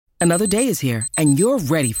Another day is here, and you're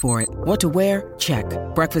ready for it. What to wear? Check.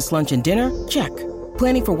 Breakfast, lunch, and dinner? Check.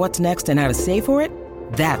 Planning for what's next and how to save for it?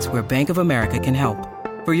 That's where Bank of America can help.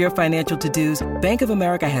 For your financial to-dos, Bank of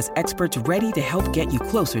America has experts ready to help get you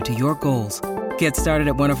closer to your goals. Get started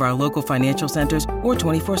at one of our local financial centers or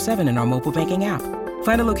 24/7 in our mobile banking app.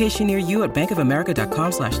 Find a location near you at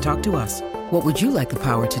bankofamerica.com/talktous. What would you like the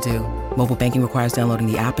power to do? Mobile banking requires downloading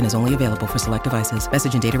the app and is only available for select devices.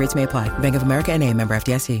 Message and data rates may apply. Bank of America N.A., member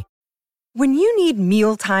FDIC. When you need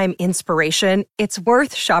mealtime inspiration, it's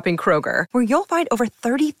worth shopping Kroger, where you'll find over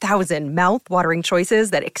 30,000 mouth-watering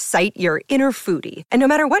choices that excite your inner foodie. And no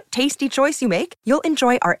matter what tasty choice you make, you'll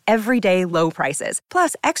enjoy our everyday low prices,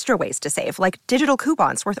 plus extra ways to save, like digital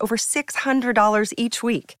coupons worth over $600 each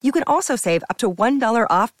week. You can also save up to $1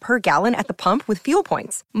 off per gallon at the pump with fuel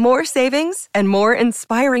points. More savings and more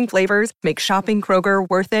inspiring flavors make shopping Kroger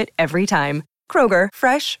worth it every time. Kroger,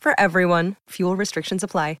 fresh for everyone. Fuel restrictions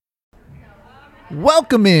apply.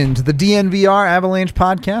 Welcome into the DNVR Avalanche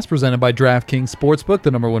Podcast, presented by DraftKings Sportsbook,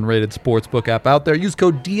 the #1 rated sportsbook app out there. Use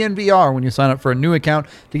code DNVR when you sign up for a new account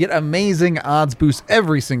to get amazing odds boosts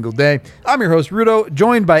every single day. I'm your host, Rudo,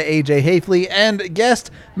 joined by AJ Hafley and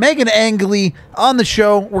guest Meghan Angley on the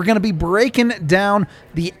show. We're going to be breaking down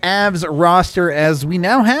the Avs roster as we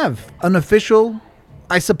now have an official,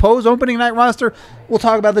 I suppose, opening night roster. We'll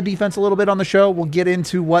talk about the defense a little bit on the show. We'll get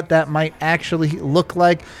into what that might actually look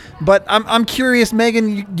like. But I'm curious,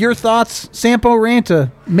 Meghan, your thoughts. Sampo Ranta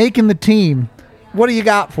making the team. What do you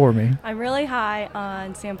got for me? I'm really high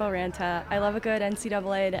on Sampo Ranta. I love a good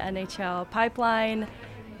NCAA to NHL pipeline,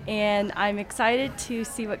 and I'm excited to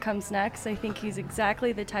see what comes next. I think he's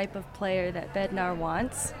exactly the type of player that Bednar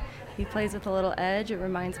wants. He plays with a little edge. It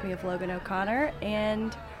reminds me of Logan O'Connor,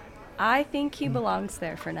 and I think he belongs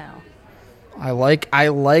there for now. I like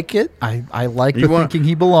it. I like thinking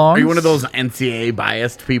he belongs. Are you one of those NCAA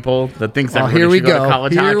biased people that thinks everybody here we should go to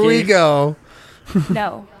college hockey? Here we go.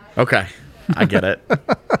 No. Okay, I get it.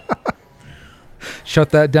 Shut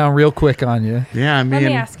that down real quick on you. Yeah, I mean, Let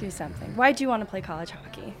me ask you something. Why do you want to play college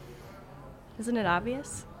hockey? Isn't it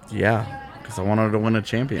obvious? Yeah, because I wanted to win a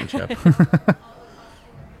championship.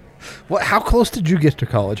 What? How close did you get to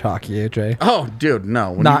college hockey, AJ? Oh, dude,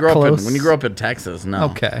 no. When Not close? When you grow up in Texas, no.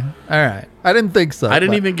 Okay. All right. I didn't think so. I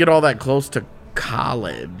didn't even get all that close to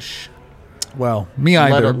college. Well, me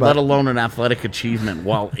either. Let alone an athletic achievement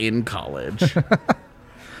while in college.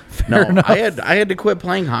 Fair enough. I had to quit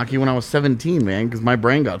playing hockey when I was 17, man, because my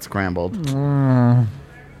brain got scrambled.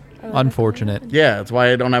 Unfortunate. Yeah, that's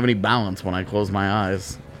why I don't have any balance when I close my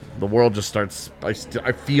eyes. The world just starts. I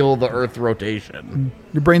feel the Earth rotation.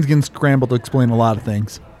 Your brain's getting scrambled to explain a lot of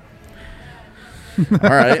things. All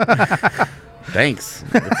right. Thanks.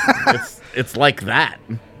 It's like that.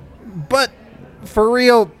 But for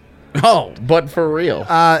real. Oh, but for real.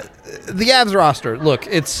 The Avs roster. Look,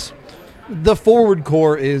 it's the forward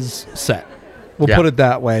core is set. We'll put it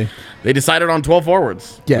that way. They decided on 12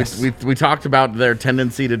 forwards. Yes. We talked about their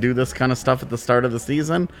tendency to do this kind of stuff at the start of the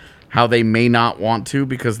season. How they may not want to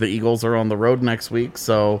because the Eagles are on the road next week.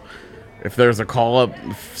 So if there's a call-up,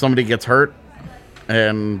 if somebody gets hurt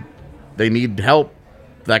and they need help,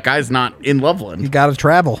 that guy's not in Loveland. You got to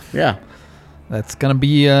travel. Yeah. That's going to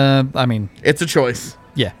be, it's a choice.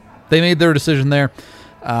 Yeah. They made their decision there.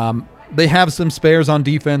 They have some spares on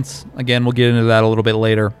defense. Again, we'll get into that a little bit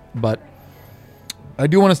later. But I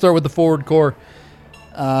do want to start with the forward core.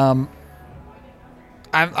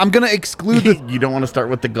 I'm going to exclude the... You don't want to start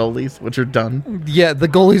with the goalies, which are done? Yeah, the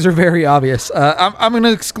goalies are very obvious. I'm going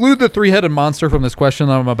to exclude the three-headed monster from this question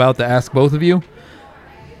that I'm about to ask both of you.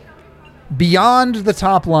 Beyond the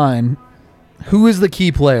top line, who is the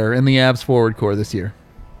key player in the Avs forward core this year?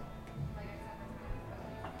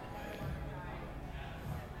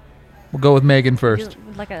 We'll go with Meghan first.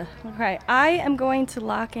 Okay, I am going to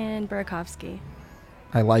lock in Burakovsky.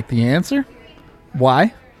 I like the answer.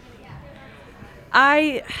 Why?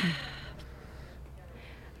 I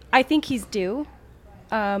think he's due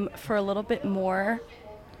for a little bit more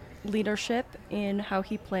leadership in how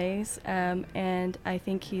he plays, and I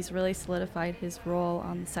think he's really solidified his role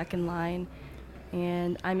on the second line,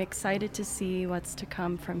 and I'm excited to see what's to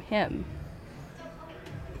come from him.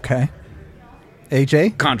 Okay.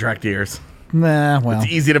 AJ? Contract years. Nah, well.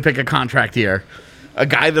 It's easy to pick a contract year. A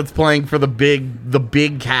guy that's playing for the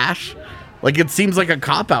big cash. Like, it seems like a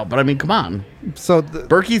cop-out, but I mean, come on. So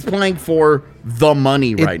Berkey's playing for the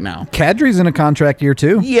money right now. Kadri's in a contract year,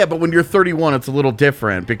 too. Yeah, but when you're 31, it's a little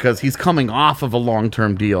different because he's coming off of a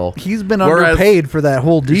long-term deal. He's been underpaid for that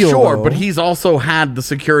whole deal. Sure, though. but he's also had the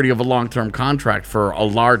security of a long-term contract for a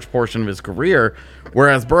large portion of his career,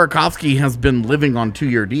 whereas Burakovsky has been living on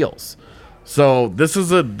 2-year deals. So this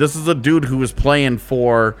is a dude who is playing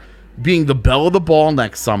for being the belle of the ball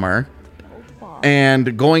next summer,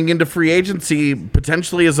 and going into free agency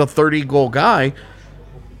potentially as a 30-goal guy.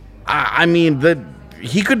 I mean, that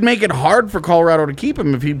he could make it hard for Colorado to keep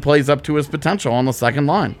him if he plays up to his potential on the second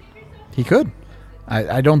line. He could.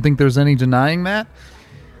 I don't think there's any denying that.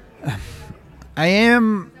 I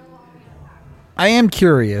am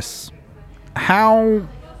curious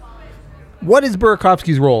what is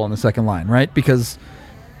Burakovsky's role on the second line, right? Because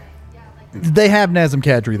they have Nazem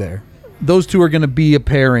Kadri there. Those two are going to be a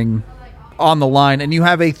pairing on the line, and you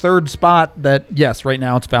have a third spot that, yes, right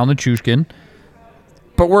now it's found Nichushkin,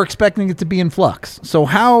 but we're expecting it to be in flux. So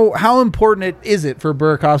how important is it for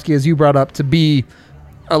Burakovsky, as you brought up, to be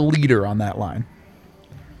a leader on that line?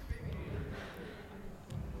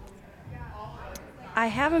 I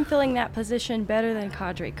have him filling that position better than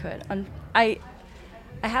Kadri could.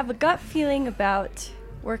 I have a gut feeling about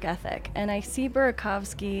work ethic, and I see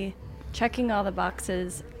Burakovsky checking all the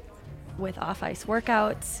boxes with off-ice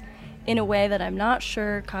workouts in a way that I'm not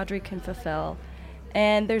sure Kadri can fulfill.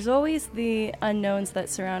 And there's always the unknowns that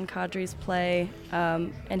surround Kadri's play,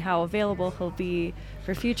 and how available he'll be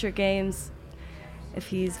for future games if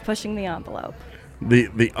he's pushing the envelope.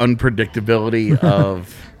 The unpredictability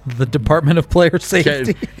of the Department of Player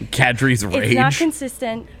Safety. Kadri's rage. It's not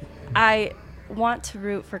consistent. I want to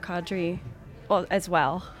root for Kadri as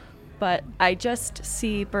well, but I just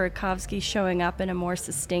see Burakovsky showing up in a more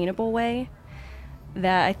sustainable way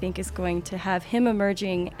that I think is going to have him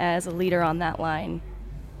emerging as a leader on that line.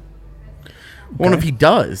 Well, if he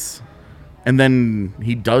does, and then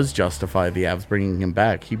he does justify the Avs bringing him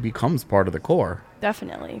back, he becomes part of the core.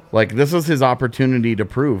 Definitely. Like, this is his opportunity to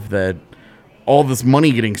prove that all this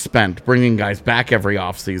money getting spent, bringing guys back every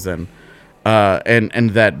offseason,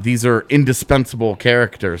 and that these are indispensable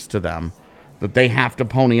characters to them, that they have to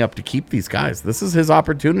pony up to keep these guys. This is his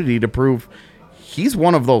opportunity to prove he's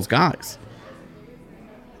one of those guys.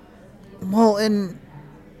 Well, and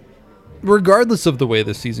regardless of the way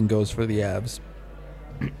this season goes for the Avs,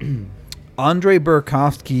 Andrei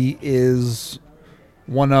Burakovsky is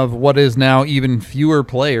one of what is now even fewer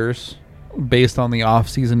players, based on the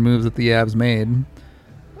offseason moves that the Avs made,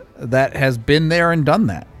 that has been there and done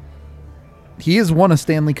that. He has won a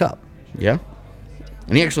Stanley Cup. Yeah.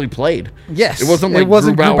 And he actually played. Yes. It wasn't like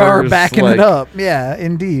Grubauer backing it up. Yeah,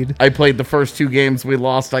 indeed. I played the first 2 games we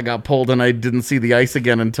lost. I got pulled, and I didn't see the ice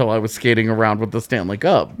again until I was skating around with the Stanley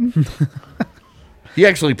Cup. He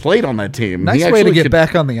actually played on that team. Nice way to get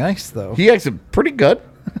back on the ice, though. He actually pretty good.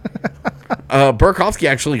 Burakovsky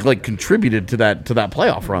actually contributed to that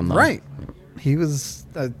playoff run, though. Right. He was,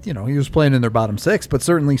 he was playing in their bottom 6, but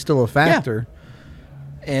certainly still a factor.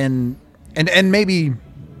 Yeah. And maybe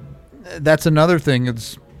that's another thing.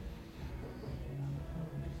 It's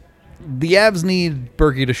the Avs need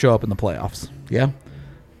Berkey to show up in the playoffs. Yeah.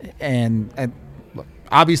 And look,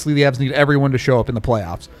 obviously the Avs need everyone to show up in the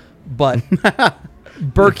playoffs, but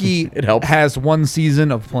Berkey it helps. Has one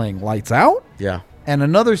season of playing lights out. Yeah. And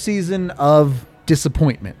another season of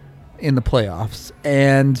disappointment in the playoffs.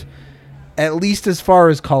 And at least as far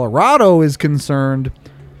as Colorado is concerned,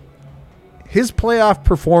 his playoff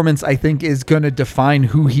performance, I think, is going to define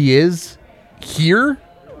who he is here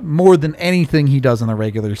more than anything he does in the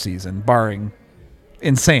regular season, barring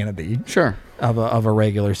insanity. Sure. Of a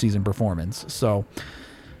regular season performance. So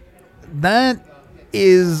that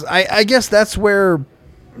is, I guess that's where,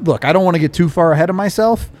 look, I don't want to get too far ahead of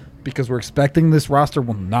myself because we're expecting this roster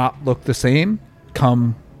will not look the same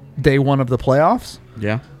come day one of the playoffs.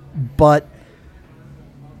 Yeah. But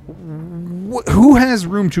who has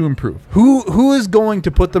room to improve? Who is going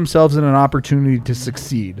to put themselves in an opportunity to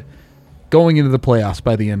succeed going into the playoffs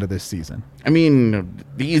by the end of this season? I mean,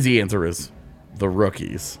 the easy answer is the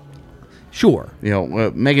rookies. Sure.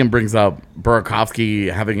 Megan brings up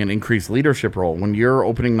Burakovsky having an increased leadership role. When you're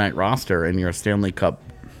opening night roster and you're a Stanley Cup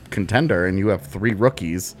contender and you have 3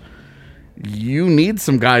 rookies, you need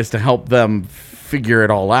some guys to help them figure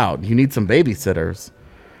it all out. You need some babysitters.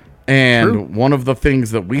 And True. One of the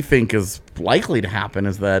things that we think is likely to happen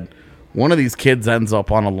is that one of these kids ends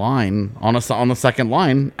up on a line, on the second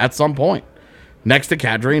line at some point, next to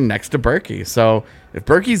Kadri and next to Berkey. So if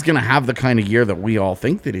Berkey's going to have the kind of year that we all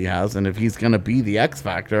think that he has, and if he's going to be the X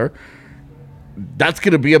factor, that's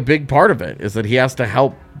going to be a big part of it, is that he has to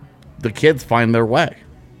help the kids find their way.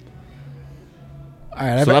 All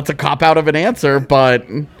right, so that's a cop-out of an answer, but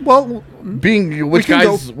which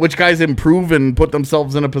guys improve and put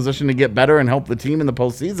themselves in a position to get better and help the team in the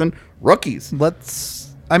postseason? Rookies.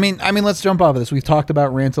 Let's jump off of this. We've talked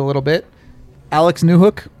about Ranta a little bit. Alex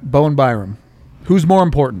Newhook, Bowen Byram. Who's more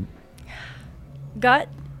important? Gut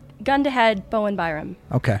gun to head, Bowen Byram.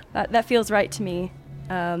 Okay. That feels right to me.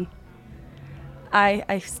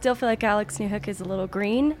 I still feel like Alex Newhook is a little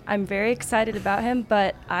green. I'm very excited about him,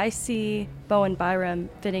 but I see Bowen Byram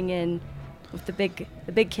fitting in with the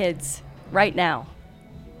big kids right now.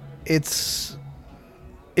 It's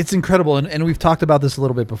incredible, and we've talked about this a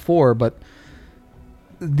little bit before, but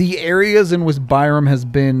the areas in which Byram has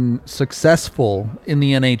been successful in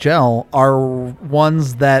the NHL are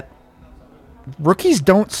ones that rookies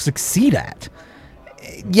don't succeed at.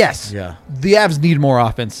 Yes, Yeah. the Avs need more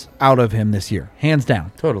offense out of him this year, hands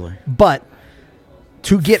down. Totally. But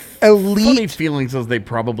to get elite, Funny feelings as they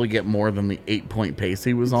probably get more than the 8-point pace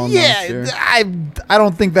he was on last year. I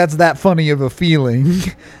don't think that's that funny of a feeling.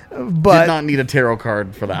 But Did not need a tarot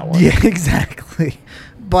card for that one. yeah, exactly.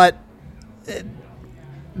 But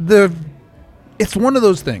it's one of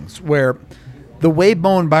those things where the way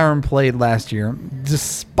Bowen Byram played last year,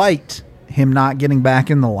 despite him not getting back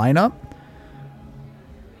in the lineup,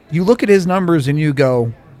 you look at his numbers and you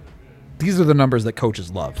go, these are the numbers that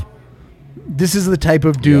coaches love. This is the type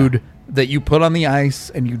of dude that you put on the ice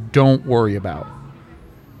and you don't worry about.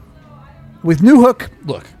 With Newhook,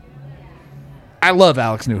 look, I love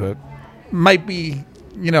Alex Newhook. Might be,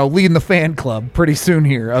 leading the fan club pretty soon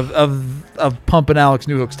here of pumping Alex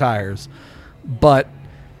Newhook's tires. But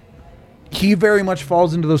he very much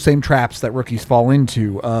falls into those same traps that rookies fall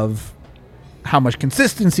into of how much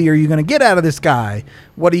consistency are you going to get out of this guy?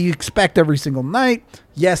 What do you expect every single night?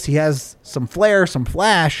 Yes, he has some flair, some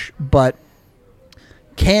flash, but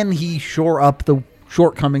can he shore up the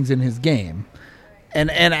shortcomings in his game?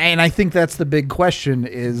 And I think that's the big question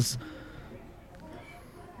is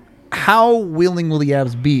how willing will the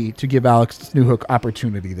Avs be to give Alex Newhook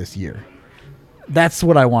opportunity this year? That's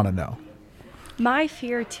what I want to know. My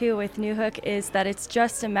fear, too, with Newhook is that it's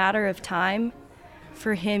just a matter of time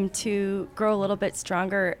for him to grow a little bit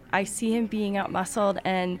stronger. I see him being out-muscled,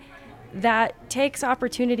 and that takes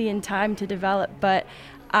opportunity and time to develop, but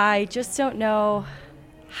I just don't know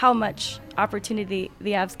how much opportunity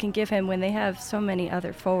the Avs can give him when they have so many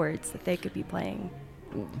other forwards that they could be playing.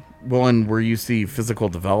 Well, and where you see physical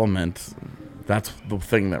development, that's the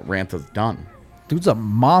thing that Ranta's done. Dude's a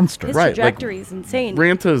monster. His Right, trajectory is insane.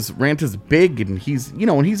 Ranta's big, and he's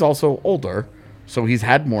and he's also older, so he's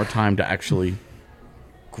had more time to actually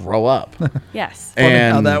grow up. Yes. Funny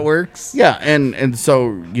and how that works. Yeah, and so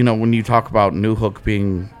when you talk about Newhook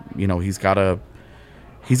being, he's got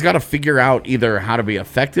to figure out either how to be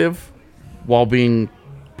effective while being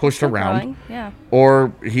pushed Still around, growing, yeah.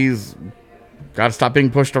 or he's got to stop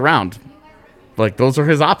being pushed around. Like, those are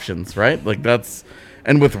his options, right? Like,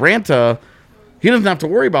 and with Ranta, he doesn't have to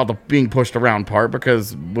worry about the being pushed around part,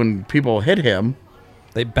 because when people hit him,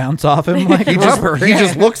 They bounce off him like he rubber.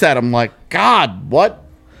 just looks at him like, God, what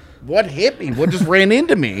hit me? What just ran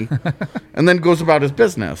into me? And then goes about his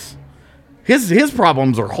business. His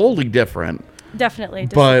problems are wholly different. Definitely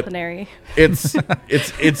But disciplinary. It's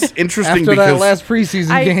interesting After because that last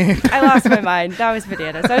preseason game. I lost my mind. That was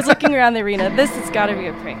bananas. I was looking around the arena. This has got to be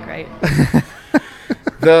a prank, right?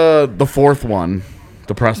 the fourth one,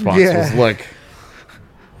 the press box Yeah. was like,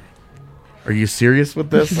 are you serious with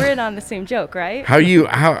this? We're in on the same joke, right? How are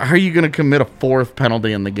you going to commit a fourth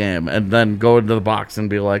penalty in the game and then go into the box and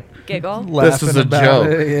be like, Giggle. this is Laughing a about joke?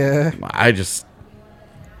 it, yeah.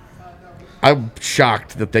 I'm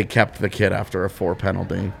shocked that they kept the kid after a 4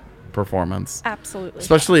 penalty performance, Absolutely.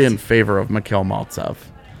 especially in favor of Mikhail Maltsev.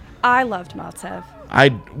 I loved Maltsev.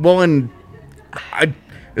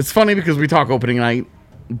 It's funny because we talk opening night,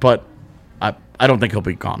 but I don't think he'll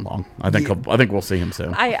be gone long. I think we'll see him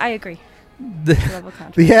soon. I agree. The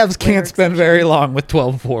Avs can't spend very long with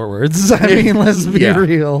 12 forwards. I mean, let's be Yeah.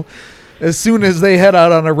 real. As soon as they head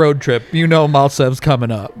out on a road trip, Maltsev's coming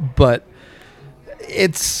up. But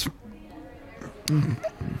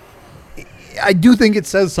I do think it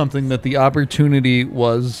says something that the opportunity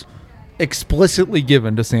was explicitly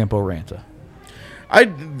given to Sampo Ranta. I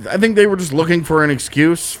think they were just looking for an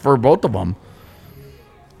excuse for both of them.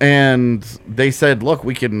 And they said, look,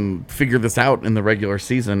 we can figure this out in the regular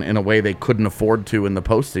season in a way they couldn't afford to in the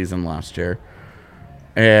postseason last year.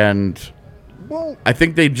 And I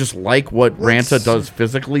think they just like what Ranta does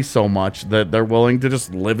physically so much that they're willing to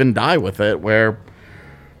just live and die with it, where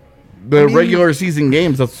regular season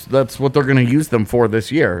games, that's what they're going to use them for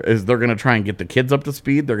this year, is they're going to try and get the kids up to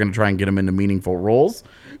speed. They're going to try and get them into meaningful roles.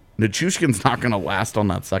 Nichushkin's not going to last on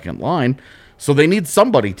that second line, so they need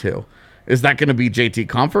somebody to. Is that going to be JT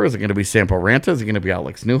Compher? Is it going to be Sampo Ranta? Is it going to be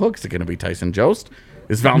Alex Newhook? Is it going to be Tyson Jost?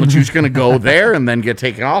 Is Val Nichushkin going to go there and then get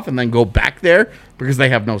taken off and then go back there because they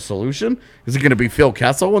have no solution? Is it going to be Phil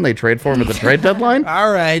Kessel when they trade for him at the trade deadline?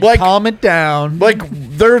 All right, Like- calm it down. Like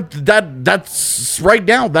that's right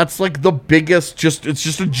now. That's like the biggest. It's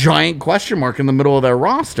just a giant question mark in the middle of their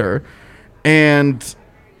roster, and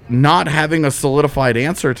not having a solidified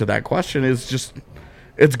answer to that question is just.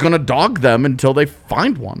 It's gonna dog them until they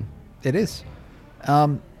find one. It is.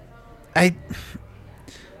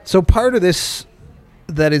 So part of this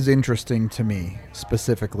that is interesting to me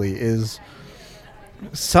specifically is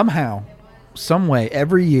somehow, some way,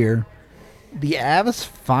 every year, the Avs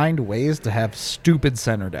find ways to have stupid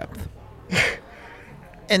center depth.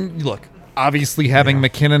 And look, obviously having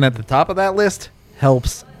McKinnon at the top of that list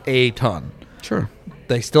helps a ton. Sure.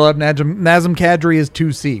 They still have Nazem Kadri as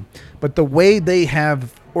 2C. But the way they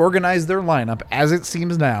have organized their lineup, as it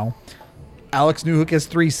seems now, Alex Newhook as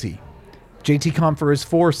 3C. JT Compher is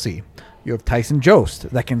 4C. You have Tyson Jost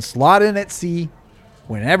that can slot in at C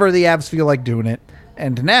whenever the Avs feel like doing it.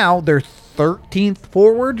 And now their 13th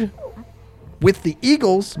forward with the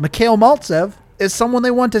Eagles, Mikhail Maltsev, is someone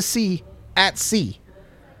they want to see at C.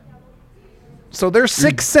 So they're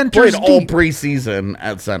 6 centers Played all deep. preseason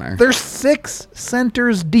at center. They're 6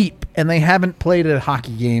 centers deep, and they haven't played a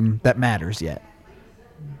hockey game that matters yet.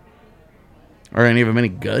 Are any of them any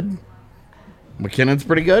good? McKinnon's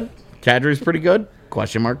pretty good. Kadri's pretty good.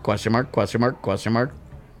 Question mark, question mark, question mark, question mark.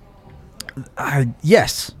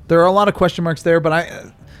 Yes, there are a lot of question marks there,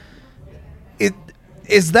 but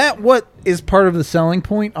is that what is part of the selling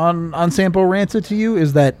point on Sampo Ranta to you?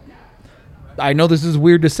 Is that, I know this is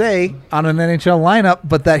weird to say on an NHL lineup,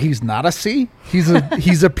 but that he's not a C? He's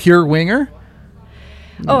a pure winger?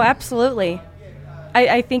 Oh, absolutely.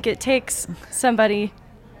 I think it takes somebody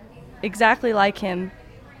exactly like him,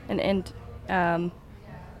 and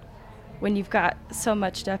when you've got so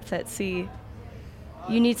much depth at C,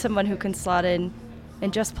 you need someone who can slot in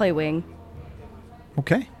and just play wing.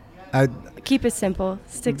 Okay. Keep it simple.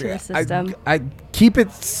 Stick to the system. I keep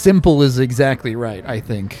it simple is exactly right, I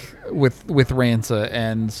think, with Ranta.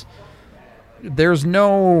 And there's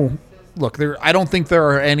no... Look, I don't think there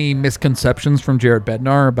are any misconceptions from Jared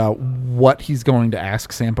Bednar about what he's going to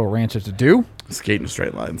ask Sampo Ranta to do. Skating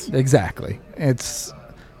straight lines. Exactly. It's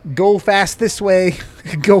go fast this way,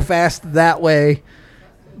 go fast that way.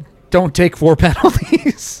 Don't take 4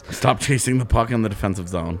 penalties. Stop chasing the puck in the defensive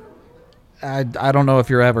zone. I don't know if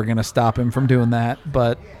you're ever going to stop him from doing that,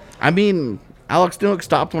 but... I mean, Alex Newhook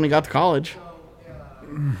stopped when he got to college.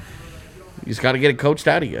 You just got to get it coached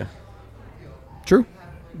out of you. True.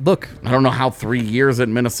 Look. I don't know how 3 years at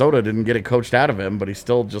Minnesota didn't get it coached out of him, but he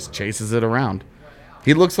still just chases it around.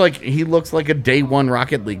 He looks like a day one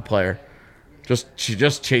Rocket League player. Just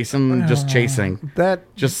chasing. That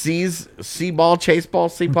just see ball, chase ball,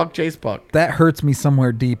 see puck, chase puck. That hurts me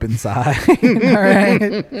somewhere deep inside. All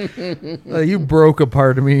right, you broke a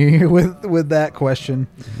part of me with that question.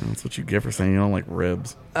 That's what you get for saying you don't like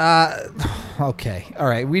ribs. Okay, all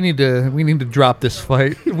right. We need to drop this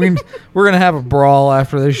fight. We're gonna have a brawl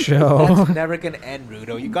after this show. That's never gonna end,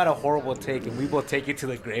 Rudo. You got a horrible take, and we will take you to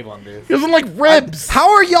the grave on this. He doesn't like ribs.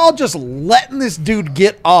 How are y'all just letting this dude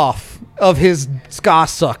get off of his ska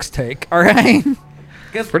sucks take? All right.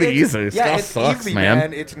 Pretty easy. Ska sucks, easy,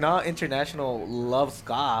 man. It's not international love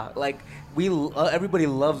ska. Like everybody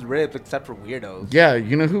loves ribs except for weirdos. Yeah,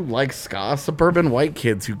 you know who likes ska? Suburban white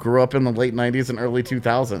kids who grew up in the late 90s and early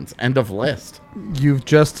 2000s. End of list. You've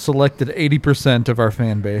just selected 80% of our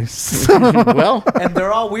fan base. Well, and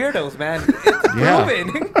they're all weirdos, man. It's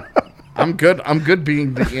proven. I'm good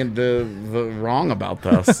being the wrong about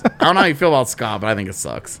this. I don't know how you feel about ska, but I think it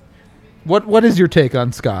sucks. What is your take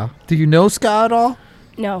on ska? Do you know ska at all?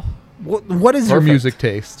 No, What is your Perfect. music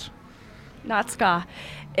taste? not ska.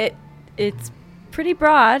 It's pretty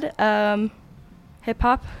broad. Hip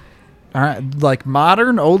hop, All right, like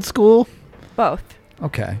modern, old school? both.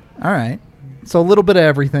 Okay. All right. So a little bit of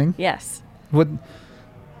everything. Yes. What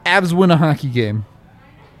Avs win a hockey game?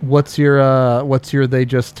 What's your they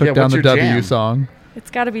just took down what's the your W jam? song?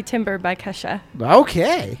 It's got to be Timber by Kesha.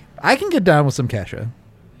 Okay. I can get down with some Kesha.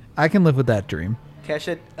 I can live with that dream.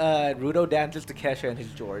 Kesha, Rudo dances to Kesha and his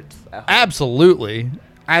jorts. Absolutely.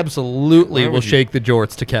 Absolutely Why will would you- shake the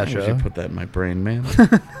jorts to Why would you Kesha. put that in my brain, man?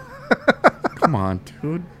 Come on,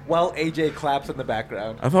 dude. While AJ claps in the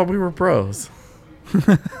background. I thought we were pros.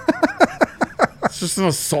 It's just an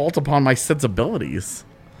assault upon my sensibilities.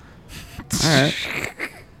 All right.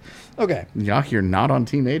 Okay. Yak, you're not on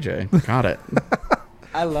Team AJ. Got it.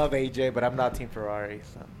 I love AJ, but I'm not Team Ferrari.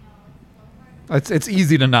 So. It's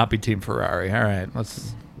easy to not be Team Ferrari. All right.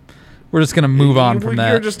 We're just going to move on from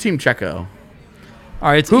that. You're just Team Checo. All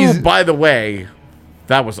right, it's Who, easy. by the way,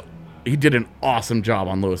 he did an awesome job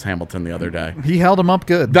on Lewis Hamilton the other day. He held him up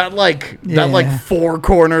good. That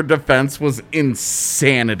 4-corner defense was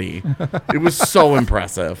insanity. It was so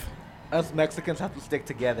impressive. Us Mexicans have to stick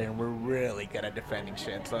together, and we're really good at defending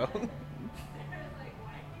shit. So,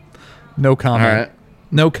 no comment. All right.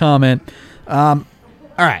 No comment. All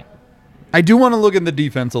right. I do want to look at the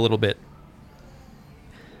defense a little bit.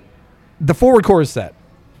 The forward core is set.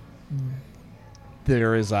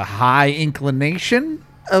 There is a high inclination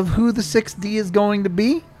of who the 6D is going to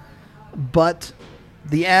be, but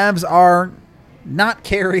the Avs are not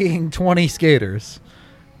carrying 20 skaters.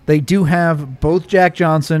 They do have both Jack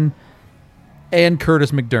Johnson and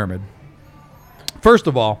Curtis McDermott. First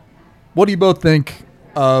of all, what do you both think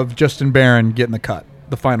of Justin Barron getting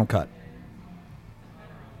the final cut?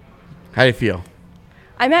 How do you feel?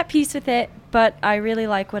 I'm at peace with it, but I really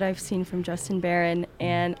like what I've seen from Justin Barron,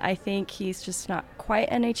 and I think he's just not quite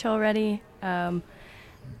NHL ready, but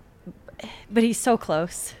he's so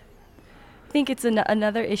close. I think it's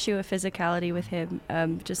another issue of physicality with him,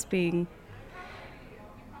 just being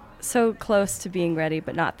so close to being ready,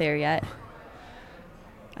 but not there yet.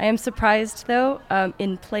 I am surprised, though,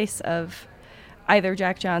 in place of either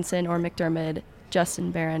Jack Johnson or McDermott,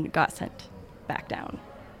 Justin Barron got sent back down.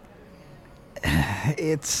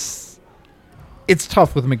 It's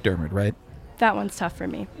tough with McDermott, right? That one's tough for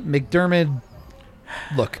me. McDermott,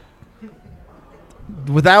 look,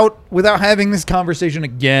 without having this conversation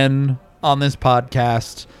again on this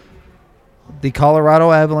podcast, the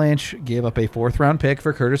Colorado Avalanche gave up a 4th-round pick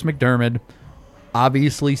for Curtis McDermott.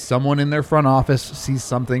 Obviously, someone in their front office sees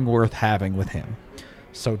something worth having with him.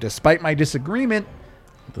 So despite my disagreement,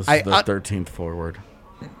 This is the 13th forward.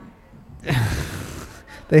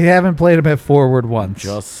 They haven't played him at forward once.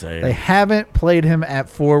 Just saying. They haven't played him at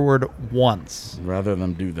forward once. Rather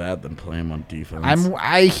than do that than play him on defense.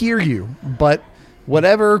 I hear you, but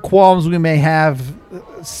whatever qualms we may have,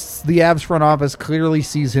 the Avs front office clearly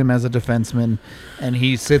sees him as a defenseman, and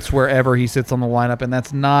he sits wherever he sits on the lineup, and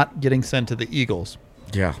that's not getting sent to the Eagles.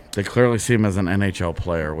 Yeah, they clearly see him as an NHL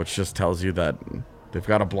player, which just tells you that they've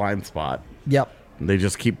got a blind spot. Yep. They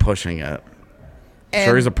just keep pushing it.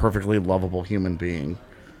 Sure, he's a perfectly lovable human being.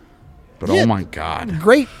 But yeah, oh my God.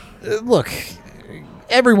 Great. Look,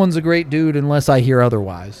 everyone's a great dude unless I hear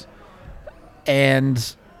otherwise.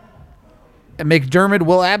 And McDermott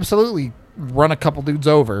will absolutely run a couple dudes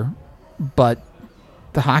over, but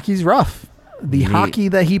the hockey's rough. The hockey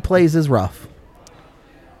that he plays is rough.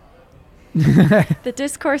 The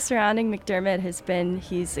discourse surrounding McDermott has been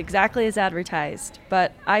he's exactly as advertised,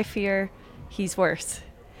 but I fear he's worse.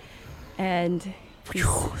 And he's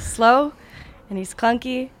slow, and he's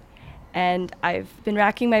clunky, and I've been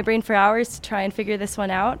racking my brain for hours to try and figure this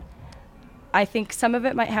one out. I think some of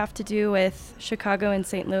it might have to do with Chicago and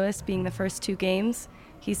St. Louis being the first 2 games.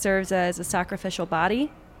 He serves as a sacrificial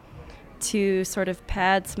body to sort of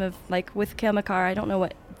pad some of, like with Cale Makar, I don't know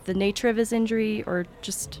what the nature of his injury or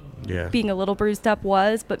just being a little bruised up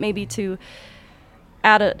was, but maybe to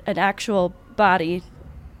add an actual body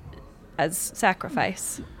as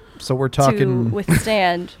sacrifice. So we're talking to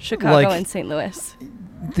withstand Chicago and St. Louis.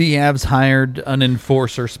 The Avs hired an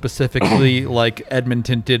enforcer specifically like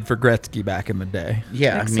Edmonton did for Gretzky back in the day.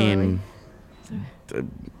 Yeah, Excellent. I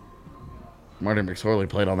mean, Martin McSorley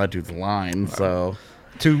played on that dude's line, so...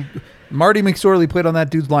 Marty McSorley played on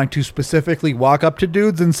that dude's line to specifically walk up to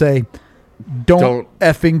dudes and say, don't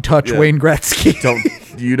effing touch Wayne Gretzky.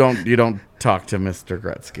 You don't talk to Mr.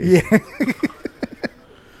 Gretzky. Yeah.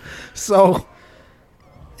 So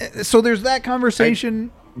there's that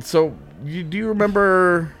conversation. Do you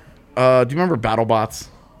remember BattleBots?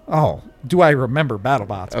 Oh, do I remember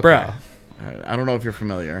BattleBots, Okay. bruh? I don't know if you're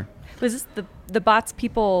familiar. Was this the bots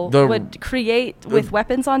people would create with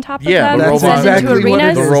weapons on top of them? Yeah, that's exactly what it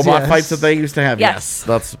is. The robot Yes. fights that they used to have. Yes.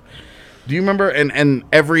 That's. Do you remember? And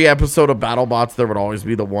every episode of BattleBots, there would always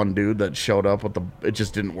be the one dude that showed up with it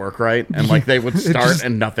just didn't work right, and like they would start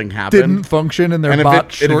and nothing happened. Didn't function, and their And if bot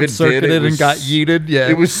it- and if it short circuited did, it and was- got yeeted. Yeah,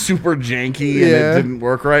 It was super janky and Yeah. it didn't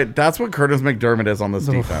work right. That's what Curtis McDermott is on this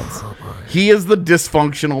defense. He is the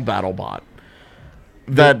dysfunctional BattleBot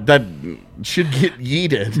that should get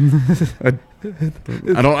yeeted.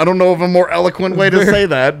 I don't know of a more eloquent way to say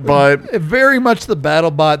that, but very much the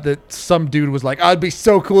BattleBot that some dude was like, "I'd be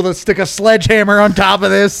so cool to stick a sledgehammer on top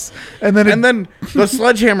of this," and then the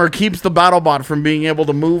sledgehammer keeps the BattleBot from being able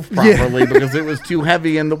to move properly because it was too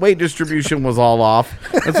heavy and the weight distribution was all off,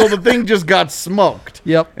 and so the thing just got smoked.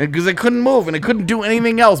 Yep, because it couldn't move and it couldn't do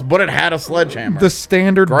anything else, but it had a sledgehammer. The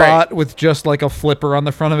standard bot with just like a flipper on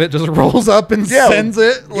the front of it just rolls up and sends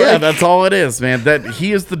it. Yeah, that's all it is, man. That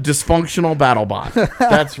he is the dysfunctional BattleBot.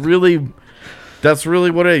 That's really That's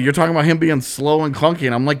really what it is. You're talking about him being slow and clunky,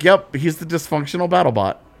 and I'm like, yep, he's the dysfunctional battle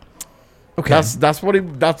bot. Okay. That's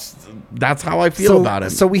how I feel about him.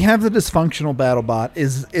 So we have the dysfunctional battle bot.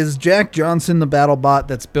 Is Jack Johnson the battle bot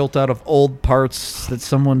that's built out of old parts that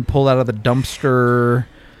someone pulled out of the dumpster?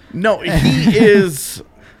 No, he is.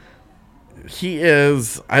 He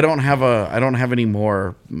is. I don't have any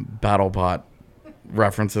more battle bot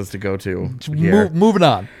references to go to. Moving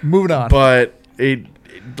on. But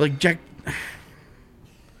like Jack.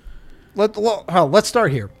 Let's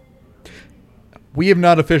start here. We have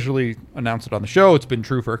not officially announced it on the show. It's been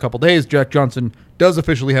true for a couple days. Jack Johnson does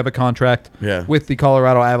officially have a contract with the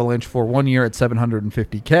Colorado Avalanche for 1 year at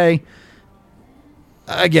 $750K.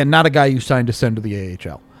 Again, not a guy you signed to send to the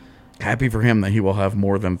AHL. Happy for him that he will have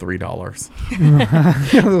more than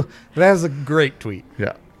 $3. That was a great tweet.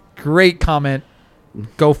 Yeah. Great comment.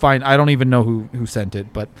 Go find. I don't even know who sent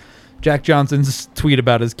it, but Jack Johnson's tweet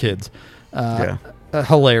about his kids.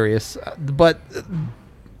 Hilarious. But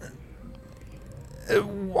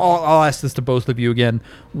I'll ask this to both of you again.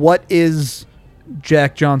 What is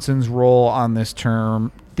Jack Johnson's role on this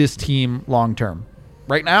team long term?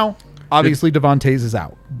 Right now, obviously Devontae's is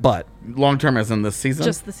out, but long term as in this season?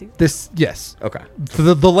 Just the season. Yes. Okay. For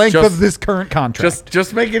the length of this current contract.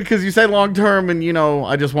 Just make it because you say long term, and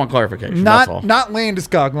I just want clarification. Not that's all. Not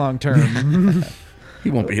Landeskog long term.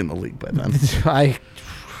 He won't be in the league by then.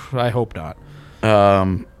 I hope not.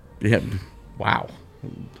 Yeah. Wow.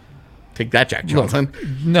 Take that, Jack Johnson. Look,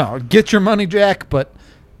 no, get your money, Jack, but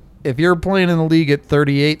if you're playing in the league at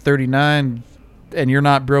 38, 39, and you're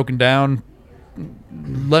not broken down,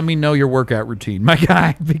 let me know your workout routine, my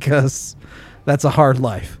guy, because that's a hard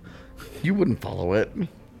life. You wouldn't follow it.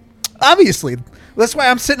 Obviously. That's why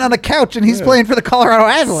I'm sitting on a couch and he's playing for the Colorado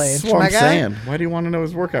Avalanche, That's what my I'm guy. saying. Why do you want to know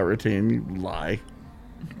his workout routine? You lie.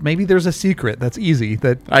 Maybe there's a secret that's easy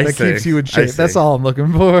that see. keeps you in shape. That's all I'm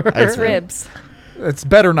looking for. It's ribs. It's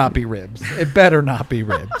better not be ribs. It better not be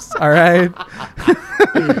ribs. All right?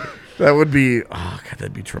 That would be, oh God,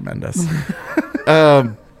 that'd be tremendous.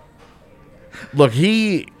 Look,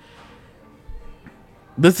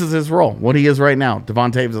 this is his role. What he is right now.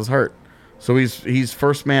 Devon Taves is hurt. So he's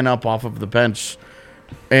first man up off of the bench.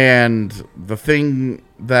 And the thing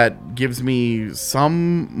that gives me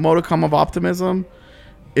some modicum of optimism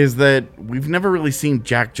is that we've never really seen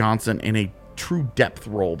Jack Johnson in a true depth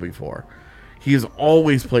role before. He has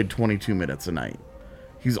always played 22 minutes a night.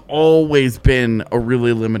 He's always been a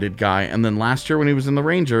really limited guy. And then last year when he was in the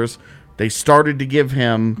Rangers, they started to give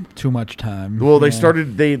him too much time. Well, they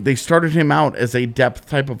started him out as a depth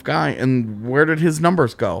type of guy. And where did his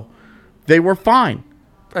numbers go? They were fine.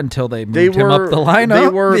 Until they moved him up the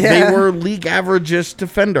lineup. They were league average-ish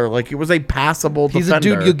defender. Like, it was a passable defender. He's a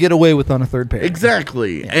dude you'll get away with on a third pair.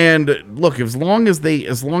 Exactly. Yeah. And look, as long as they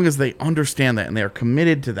understand that and they are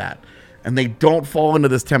committed to that, and they don't fall into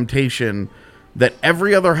this temptation that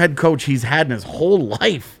every other head coach he's had in his whole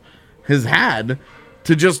life has had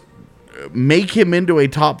to just make him into a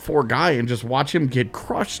top 4 guy and just watch him get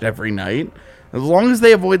crushed every night. As long as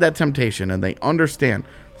they avoid that temptation and they understand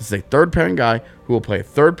this is a third pairing guy who will play a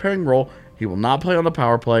third pairing role. He will not play on the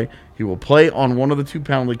power play. He will play on one of the 2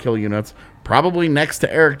 penalty kill units, probably next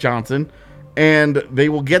to Eric Johnson. And they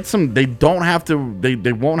will get some. They don't have to.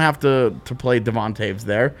 They won't have to play Devon Taves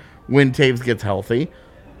there when Taves gets healthy.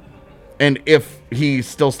 And if he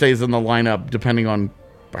still stays in the lineup, depending on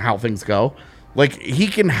how things go, like he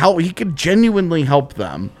can help. He can genuinely help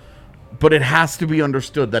them, but it has to be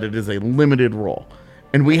understood that it is a limited role.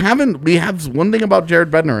 And we have one thing about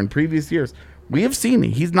Jared Bednar in previous years. We have seen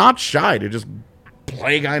he's not shy to just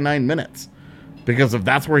play a guy 9 minutes because if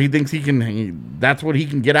that's where he thinks that's what he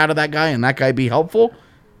can get out of that guy and that guy be helpful,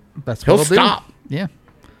 he'll stop. Yeah.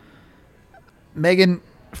 Megan,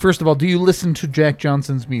 first of all, do you listen to Jack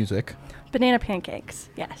Johnson's music? Banana pancakes,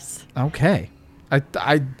 yes. Okay. I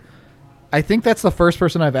think that's the first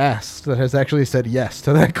person I've asked that has actually said yes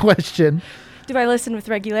to that question. Do I listen with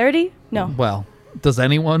regularity? No. Well, does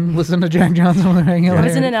anyone listen to Jack Johnson with regularity? I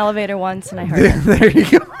was in an elevator once and I heard it. There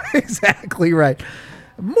you go. Exactly right.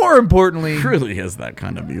 More importantly, it really is that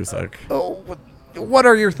kind of music. What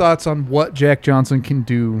are your thoughts on what Jack Johnson can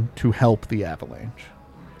do to help the Avalanche?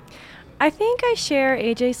 I think I share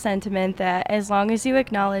AJ's sentiment that as long as you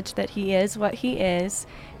acknowledge that he is what he is,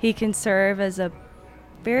 he can serve as a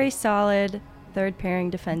very solid third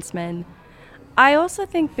pairing defenseman. I also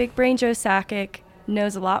think Big Brain Joe Sakic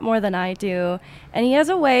knows a lot more than I do, and he has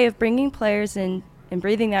a way of bringing players in and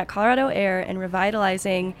breathing that Colorado air and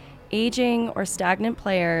revitalizing aging or stagnant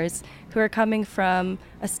players who are coming from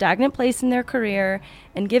a stagnant place in their career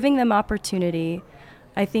and giving them opportunity.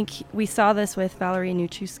 I think we saw this with Valerie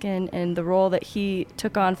Nichushkin and the role that he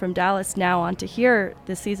took on from Dallas now onto here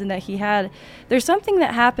this season that he had. There's something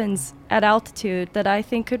that happens at altitude that I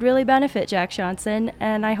think could really benefit Jack Johnson,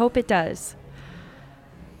 and I hope it does.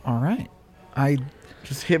 All right. I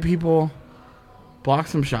just hit people, block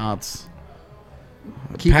some shots,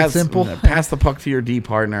 keep it simple. Pass the puck to your D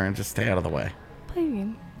partner and just stay out of the way. Play the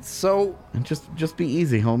game. So and just be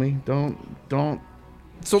easy, homie. Don't.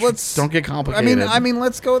 So don't get complicated. I mean,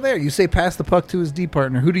 let's go there. You say pass the puck to his D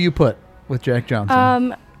partner. Who do you put with Jack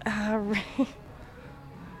Johnson?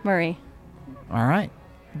 Murray. All right,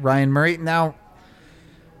 Ryan Murray. Now,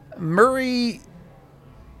 Murray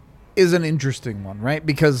is an interesting one, right?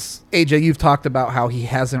 Because AJ, you've talked about how he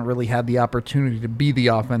hasn't really had the opportunity to be the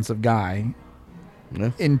offensive guy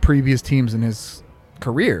in previous teams in his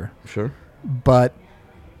career. Sure, but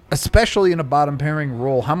especially in a bottom pairing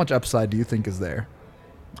role, how much upside do you think is there?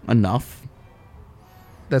 Enough.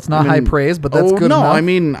 That's not high praise, but that's good enough. I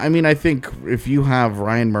mean, I think if you have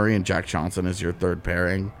Ryan Murray and Jack Johnson as your third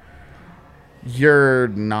pairing, you're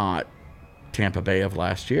not Tampa Bay of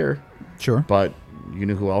last year. Sure. But you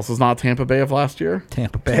know who else is not Tampa Bay of last year?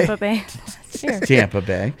 Tampa Bay. Tampa Bay. Sure. Tampa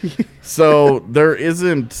Bay. So there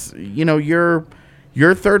isn't, your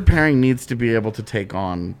third pairing needs to be able to take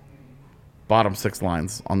on bottom six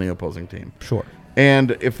lines on the opposing team. Sure.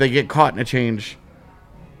 And if they get caught in a change,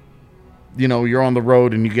 you're on the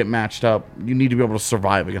road and you get matched up, you need to be able to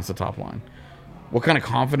survive against the top line. What kind of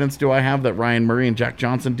confidence do I have that Ryan Murray and Jack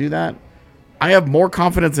Johnson do that? I have more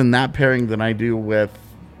confidence in that pairing than I do with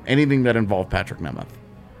anything that involved Patrick Nemeth.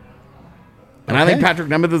 And I think Patrick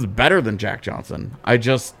Nemeth is better than Jack Johnson. I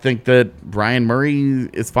just think that Ryan Murray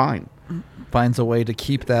is fine. Finds a way to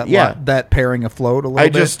keep that that pairing afloat a little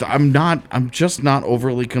bit. I'm just not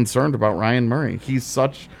overly concerned about Ryan Murray. He's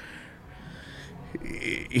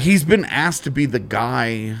been asked to be the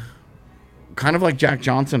guy, kind of like Jack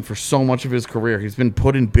Johnson, for so much of his career. He's been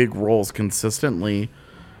put in big roles consistently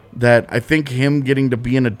that I think him getting to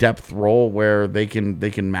be in a depth role where they can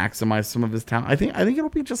maximize some of his talent. I think it'll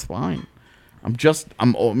be just fine. I'm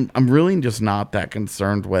really just not that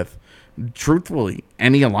concerned with, truthfully,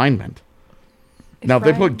 any alignment. Now, if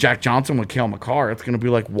they put Jack Johnson with Cale Makar, it's going to be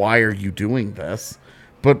like, why are you doing this?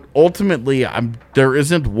 But ultimately, there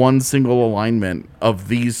isn't one single alignment of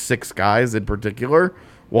these six guys in particular,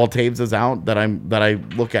 while Taves is out, that I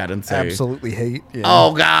look at and say, absolutely hate. Yeah.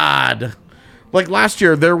 Oh God! Like last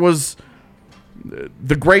year, there was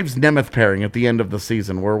the Graves-Nemeth pairing at the end of the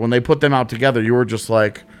season, where when they put them out together, you were just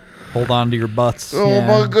like, hold on to your butts. Oh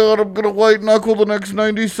my God! I'm gonna white knuckle the next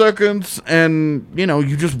 90 seconds, and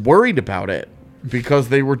you just worried about it because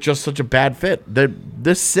they were just such a bad fit.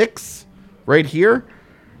 This six right here,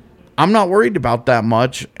 I'm not worried about that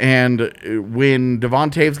much. And when Devon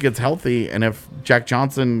Taves gets healthy, and if Jack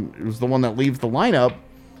Johnson is the one that leaves the lineup,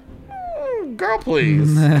 girl,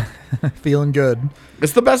 please. Feeling good.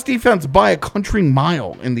 It's the best defense by a country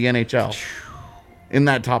mile in the NHL in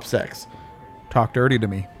that top six. Talk dirty to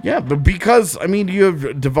me. Yeah, but because, you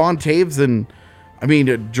have Devon Taves and,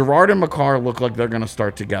 Gerard and Makar look like they're going to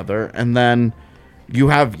start together. And then you'll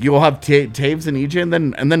have Taves and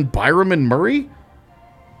EJ and then Byram and Murray.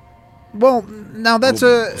 Well, now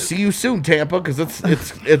see you soon, Tampa, because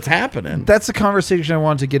it's happening. That's a conversation I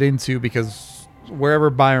wanted to get into, because wherever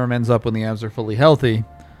Byram ends up when the Avs are fully healthy,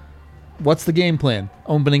 what's the game plan?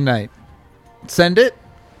 Opening night. Send it?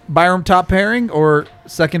 Byram top pairing or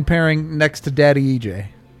second pairing next to Daddy EJ?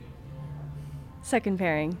 Second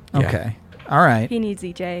pairing. Okay. All right. He needs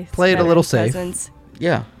EJ. Play it a little safe. Presence.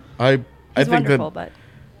 Yeah. I think wonderful, that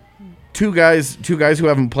but two guys who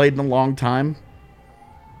haven't played in a long time,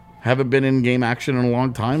 haven't been in game action in a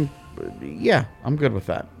long time. Yeah, I'm good with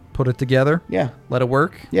that. Put it together? Yeah. Let it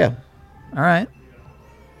work? Yeah. All right.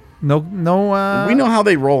 No. We know how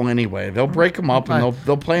they roll anyway. They'll break them up and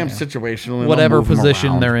they'll play them situationally. Whatever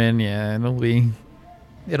position they're in, yeah,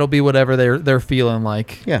 it'll be whatever they're feeling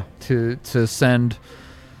like. Yeah. To send.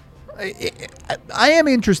 I am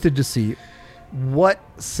interested to see what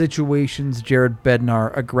situations Jared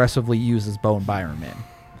Bednar aggressively uses Bowen Byram in.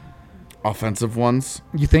 Offensive ones.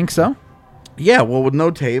 You think so? Yeah. Well, with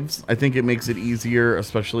no Taves, I think it makes it easier,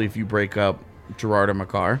 especially if you break up Gerard and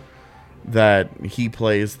Makar, that he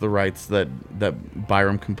plays the rights that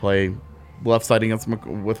Byram can play left side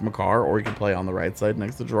with Makar, or he can play on the right side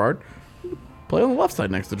next to Gerard. Play on the left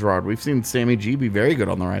side next to Gerard. We've seen Sammy G be very good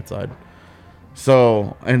on the right side.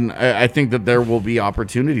 So, and I think that there will be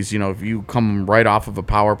opportunities. If you come right off of a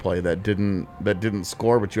power play that didn't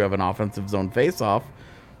score, but you have an offensive zone face-off,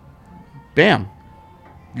 bam,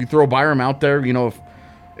 you throw Byram out there.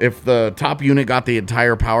 If the top unit got the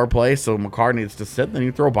entire power play, so McCarr needs to sit, then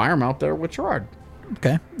you throw Byram out there with Girard.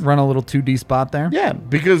 Okay, run a little 2D spot there. Yeah,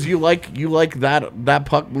 because you like that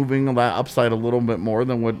puck moving that upside a little bit more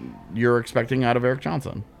than what you're expecting out of Erik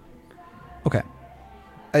Johnson. Okay,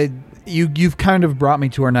 you've kind of brought me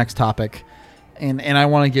to our next topic, and I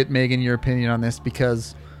want to get Megan your opinion on this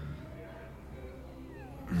because,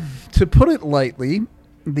 to put it lightly,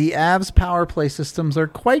 the Avs power play systems are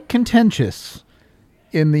quite contentious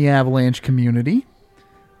in the Avalanche community.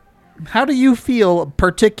 How do you feel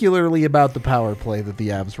particularly about the power play that the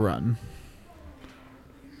Avs run?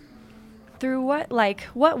 Through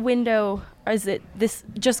what window is it? This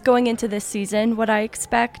just going into this season, what I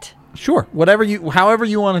expect? Sure. However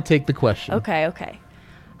you want to take the question. Okay.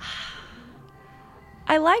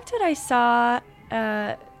 I liked what I saw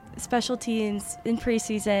special teams in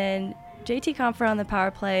preseason. JT Compher on the power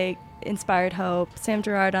play inspired hope. Sam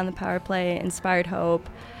Girard on the power play inspired hope.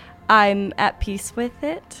 I'm at peace with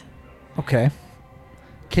it. Okay.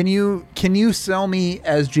 Can you sell me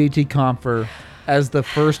as JT Compher as the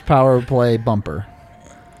first power play bumper?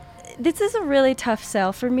 This is a really tough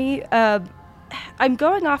sell for me. I'm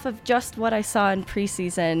going off of just what I saw in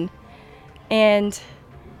preseason, and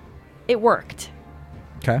it worked.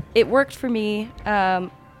 Okay. It worked for me,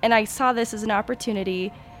 and I saw this as an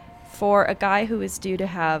opportunity for a guy who is due to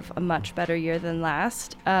have a much better year than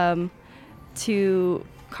last to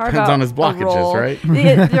carve Depends out on his blockages, a role. right?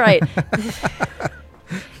 Right.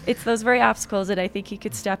 It's those very obstacles that I think he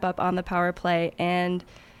could step up on the power play and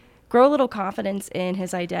grow a little confidence in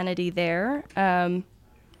his identity there, and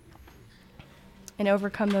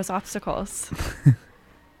overcome those obstacles.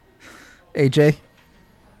 AJ,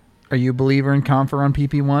 are you a believer in Compher on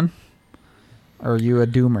PP1? Or are you a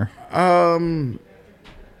doomer?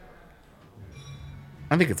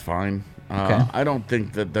 I think it's fine. Okay. I don't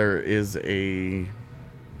think that there's a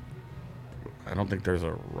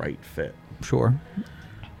right fit. Sure.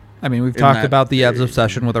 I mean, we've talked about the Avs'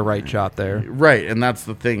 obsession with a right shot there. Right, and that's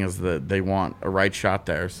the thing is that they want a right shot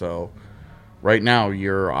there. So right now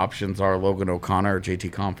your options are Logan O'Connor or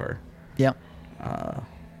JT Compher. Yep.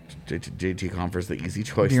 JT Compher's the easy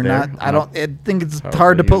choice You're there. not. I think it's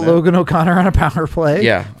hard to put Logan O'Connor on a power play.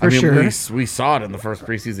 Yeah, for sure. We saw it in the first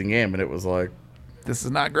preseason game, and it was like, this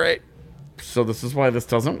is not great. So this is why this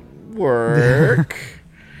doesn't work.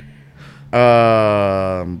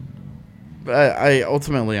 I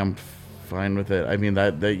ultimately I'm fine with it. I mean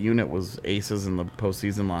that unit was aces in the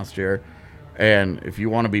postseason last year, and if you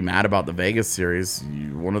want to be mad about the Vegas series,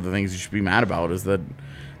 one of the things you should be mad about is that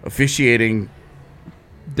officiating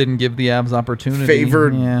didn't give the Avs opportunity.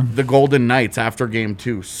 Favored the Golden Knights after Game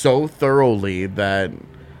 2 so thoroughly that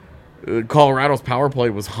Colorado's power play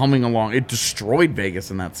was humming along. It destroyed Vegas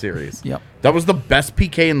in that series. Yep. That was the best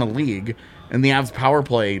PK in the league, and the Avs power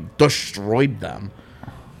play destroyed them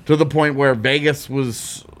to the point where Vegas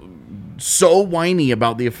was so whiny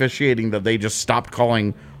about the officiating that they just stopped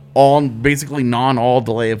calling basically all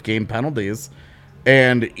delay of game penalties.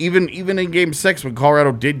 And even in Game 6, when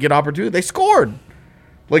Colorado did get opportunity, they scored.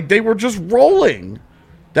 Like, they were just rolling.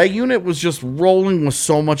 That unit was just rolling with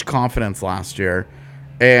so much confidence last year.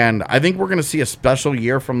 And I think we're going to see a special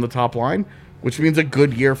year from the top line, which means a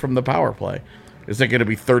good year from the power play. Is it going to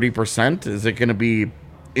be 30%? Is it going to be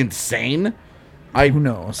insane? Who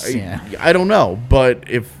knows? I don't know. But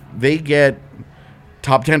if they get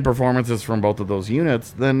top 10 performances from both of those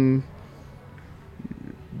units, then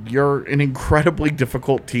you're an incredibly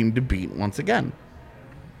difficult team to beat once again.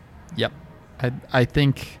 Yep. I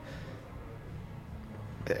think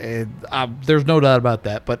there's no doubt about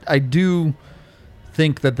that. But I do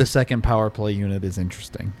think that the second power play unit is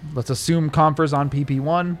interesting. Let's assume Compher's on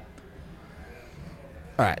PP1.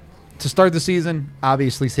 All right. To start the season,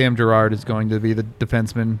 obviously Sam Girard is going to be the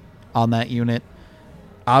defenseman on that unit.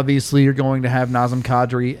 Obviously, you're going to have Nazem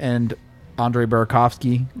Kadri and Andrei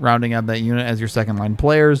Burakovsky rounding out that unit as your second-line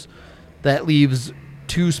players. That leaves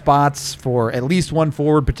 2 spots for at least one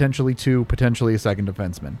forward, potentially 2, potentially a second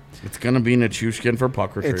defenseman. It's going to be Nichushkin for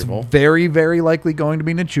puck retrieval. It's very, very likely going to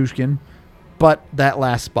be Nichushkin, but that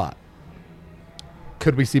last spot.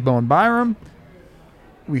 Could we see Bowen Byram?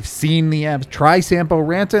 We've seen the Avs try Sampo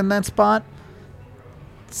Ranta in that spot.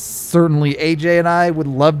 Certainly AJ and I would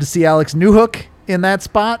love to see Alex Newhook in that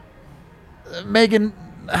spot. Megan,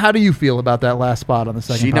 how do you feel about that last spot on the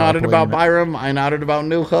second She power nodded play about unit? Byram. I nodded about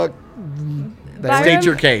Newhook. State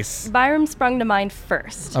your case. Byram sprung to mind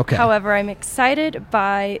first. Okay. However, I'm excited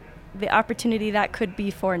by the opportunity that could be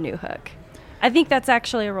for Newhook. I think that's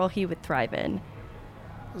actually a role he would thrive in.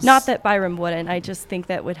 Not that Byram wouldn't. I just think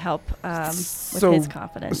that would help with his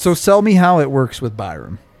confidence. So sell me how it works with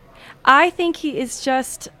Byram. I think he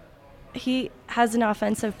has an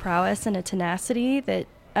offensive prowess and a tenacity that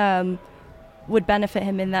would benefit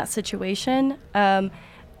him in that situation. And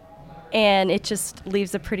it just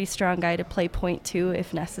leaves a pretty strong guy to play point two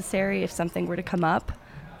if necessary, if something were to come up.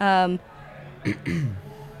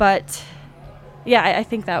 But yeah, I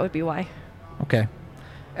think that would be why. Okay.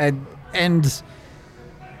 And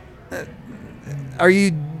are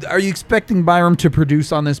you expecting Byram to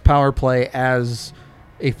produce on this power play as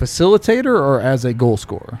a facilitator or as a goal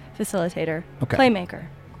scorer? Facilitator. Okay. Playmaker.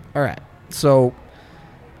 All right. So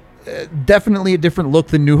definitely a different look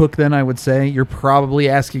than Newhook then, I would say. You're probably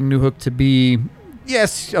asking Newhook to be,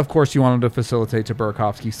 yes, of course you want him to facilitate to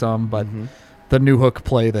Burakovsky some, but the Newhook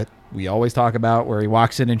play that we always talk about where he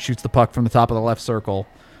walks in and shoots the puck from the top of the left circle,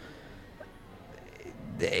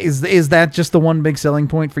 is that just the one big selling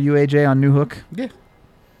point for you, AJ, on Newhook? Yeah.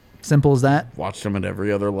 Simple as that? Watched him at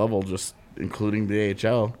every other level, just including the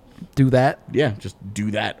AHL. Do that? Yeah, just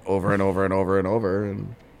do that over and over and over and over.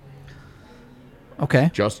 And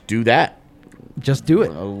okay. Just do that. Just do it.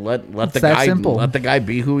 Let It's the that guy simple. let the guy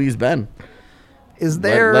be who he's been. Is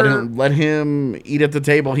there let him eat at the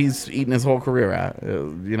table he's eaten his whole career at,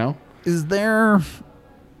 you know? Is there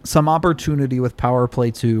some opportunity with power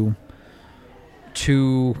play to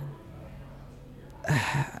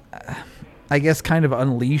I guess kind of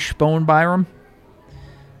unleash Bowen Byram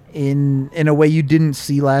in a way you didn't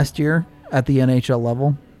see last year at the NHL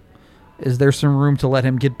level? Is there some room to let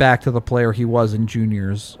him get back to the player he was in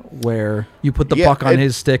juniors where you put the puck on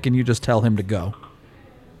his stick and you just tell him to go?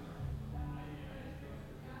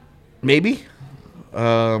 Maybe.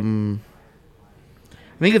 I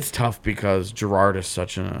think it's tough because Girard is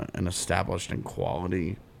such an established and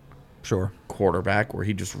quality quarterback where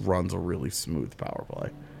he just runs a really smooth power play.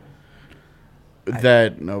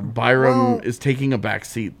 Byram is taking a back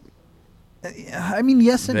seat. I mean,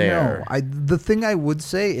 yes and there. no. The thing I would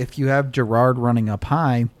say, if you have Girard running up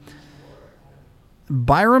high,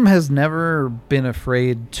 Byram has never been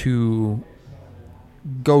afraid to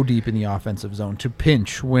go deep in the offensive zone, to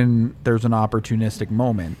pinch when there's an opportunistic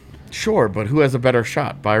moment. Sure, but who has a better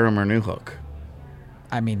shot, Byram or Newhook?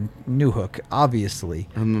 I mean, Newhook, obviously.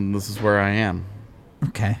 And then this is where I am.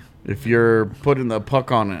 Okay. If you're putting the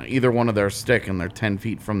puck on either one of their stick and they're 10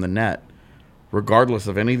 feet from the net, regardless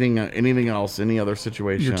of anything else, any other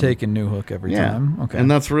situation, You're taking Newhook every time. Okay. And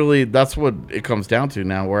that's what it comes down to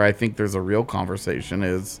now, where I think there's a real conversation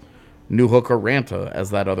is Newhook or Ranta as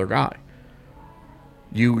that other guy.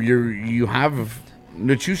 You have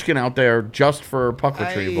Nichushkin out there just for puck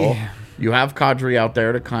retrieval. You have Kadri out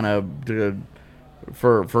there to kind of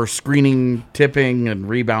for screening, tipping, and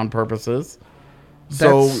rebound purposes.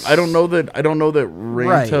 So I don't know that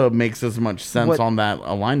Ranta makes as much sense on that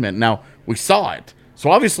alignment. Now we saw it,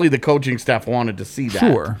 so obviously the coaching staff wanted to see that.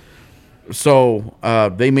 Sure. So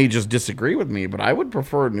they may just disagree with me, but I would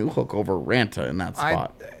prefer Newhook over Ranta in that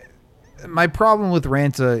spot. My problem with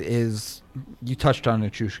Ranta is you touched on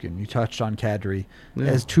Nichushkin, you touched on Kadri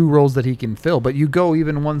as two roles that he can fill, but you go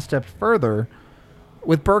even one step further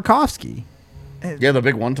with Burakovsky. Yeah, the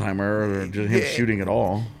big one-timer, or just him shooting it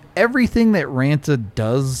all. Everything that Ranta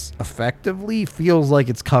does effectively feels like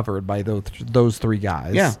it's covered by those three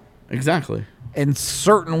guys. Yeah, exactly. And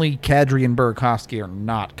certainly Kadri and Burakovsky are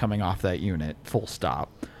not coming off that unit, full stop.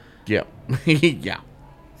 Yeah. Yeah.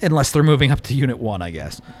 Unless they're moving up to Unit 1, I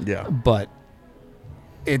guess. Yeah. But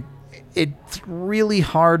it's really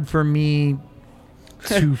hard for me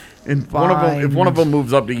to if one of them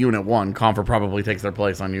moves up to Unit 1, Confer probably takes their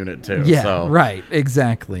place on Unit 2. Yeah, so right,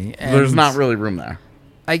 exactly. And there's not really room there.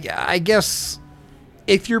 I guess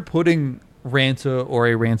if you're putting Ranta or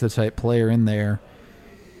a Ranta-type player in there,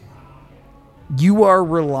 you are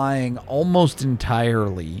relying almost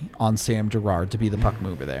entirely on Sam Girard to be the puck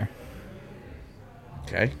mover there.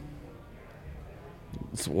 Okay.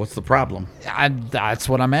 So what's the problem? That's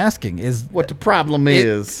what I'm asking. What the problem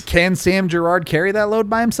is? Can Sam Girard carry that load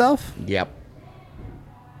by himself? Yep.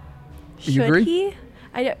 You agree? He?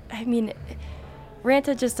 I mean,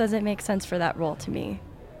 Ranta just doesn't make sense for that role to me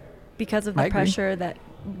because of the pressure that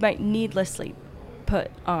might needlessly put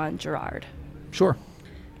on Girard. Sure.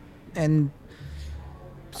 And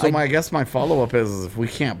so I guess my follow-up is if we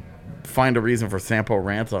can't find a reason for Sampo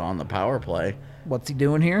Ranta on the power play, what's he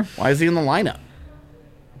doing here? Why is he in the lineup?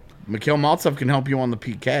 Mikhail Maltsev can help you on the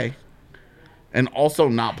PK and also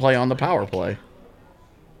not play on the power play.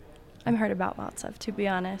 I'm hurt about Maltsev, to be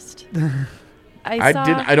honest. I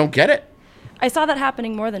don't get it. I saw that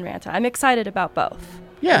happening more than Ranta. I'm excited about both.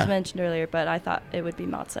 Yeah. As mentioned earlier, but I thought it would be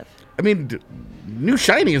Maltsev. I mean, new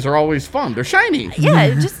shinies are always fun. They're shiny.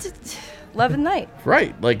 Yeah, just love and light.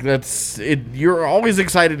 Right. Like, that's it. You're always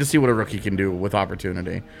excited to see what a rookie can do with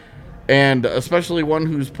opportunity. And especially one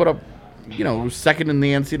who's put up, who's second in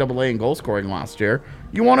the NCAA in goal scoring last year.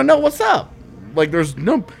 You want to know what's up. Like, there's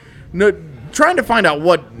no trying to find out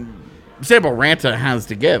what Sampo Ranta has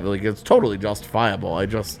to give. Like, it's totally justifiable.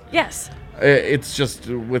 Yes. It's just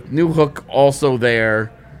with Newhook also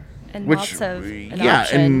there. And Maltsev an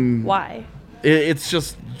option. And why? It's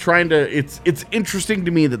just trying to. It's interesting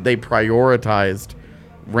to me that they prioritized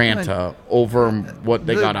Ranta over what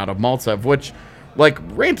they got out of Maltsev, which, like,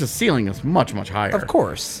 Ranta's ceiling is much, much higher. Of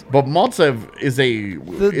course. But Maltsev is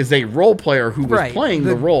a role player who was playing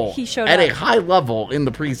the role at a high level in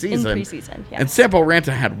the preseason. Yes. And Sampo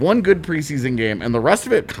Ranta had one good preseason game, and the rest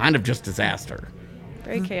of it kind of just disaster.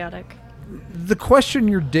 Very chaotic. The question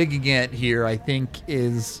you're digging at here, I think,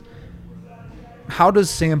 is how does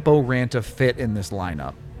Sampo Ranta fit in this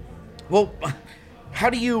lineup? Well, how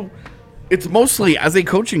do you... It's mostly, as a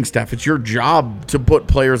coaching staff, it's your job to put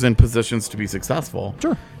players in positions to be successful.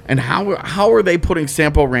 Sure. And how are they putting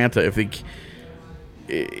Sampo Ranta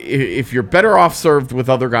if you're better off served with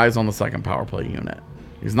other guys on the second power play unit?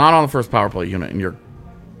 He's not on the first power play unit, and you're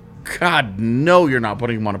not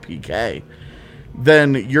putting him on a PK.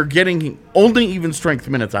 Then you're getting only even strength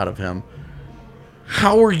minutes out of him.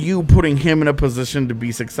 How are you putting him in a position to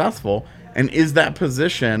be successful? And is that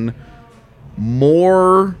position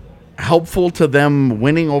more helpful to them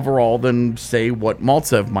winning overall than, say, what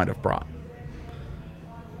Maltsev might have brought?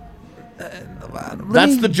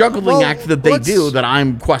 That's the juggling act that they do that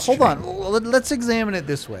I'm questioning. Hold on. Let's examine it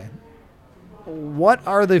this way. What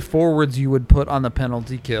are the forwards you would put on the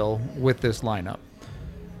penalty kill with this lineup?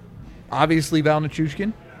 Obviously, Val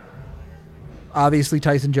Nichushkin. Obviously,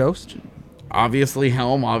 Tyson Jost. Obviously,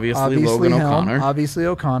 Helm. Obviously Logan O'Connor. Obviously,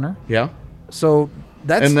 O'Connor. Yeah. So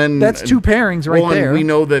that's two pairings right there. And we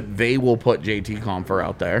know that they will put JT Compher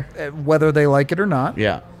out there. Whether they like it or not.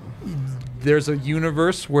 Yeah. There's a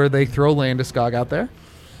universe where they throw Landeskog out there.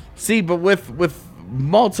 See, but with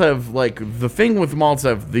Maltsev, like, the thing with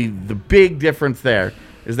Maltsev, the big difference there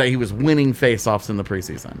is that he was winning faceoffs in the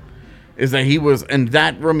preseason. Is that he was, and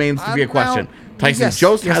that remains to be a question. Tyson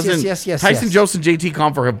Jost hasn't. Tyson Jost and JT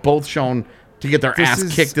Compher have both shown to get their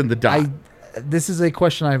ass kicked in the dot. This is a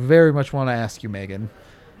question I very much want to ask you, Megan.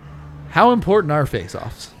 How important are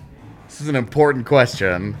faceoffs? This is an important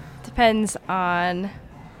question. Depends on,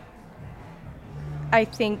 I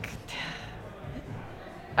think,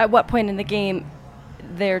 at what point in the game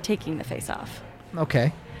they're taking the faceoff.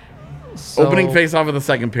 Okay. So opening faceoff of the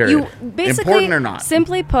second period. Important or not?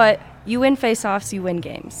 Simply put, you win faceoffs, you win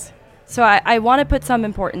games. So I want to put some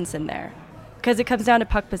importance in there because it comes down to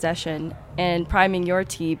puck possession and priming your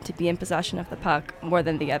team to be in possession of the puck more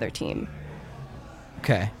than the other team.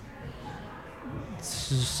 Okay.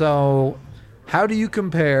 So how do you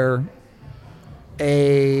compare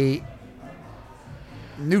a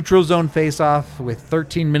neutral zone faceoff with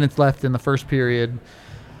 13 minutes left in the first period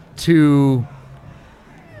to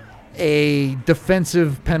a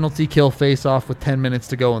defensive penalty kill faceoff with 10 minutes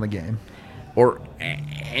to go in the game? Or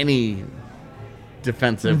any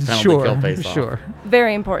defensive penalty kill faceoff. Sure.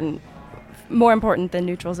 Very important. More important than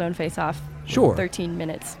neutral zone faceoff. Sure. 13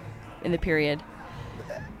 minutes in the period.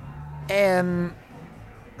 And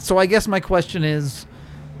so I guess my question is,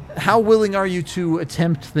 how willing are you to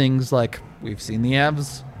attempt things like we've seen the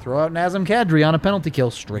Avs throw out Nazem Kadri on a penalty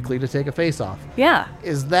kill strictly to take a faceoff? Yeah.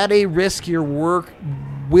 Is that a risk you're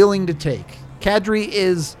willing to take? Kadri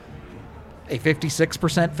is a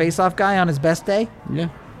 56% faceoff guy on his best day. Yeah.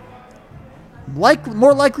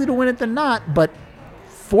 More likely to win it than not, but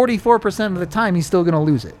 44% of the time he's still going to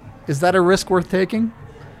lose it. Is that a risk worth taking?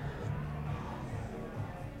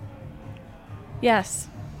 Yes.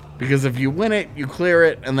 Because if you win it, you clear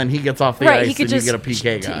it, and then he gets off the ice and you get a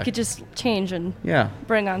PK guy. He could just change and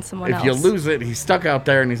bring on someone else. If you lose it, he's stuck out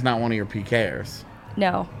there and he's not one of your PKers.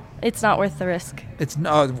 No, it's not worth the risk. It's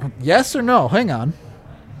no. Yes or no? Hang on.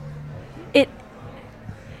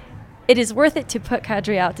 It is worth it to put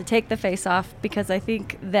Kadri out to take the face-off because I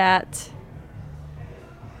think that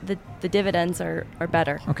the dividends are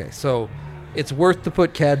better. Okay, so it's worth to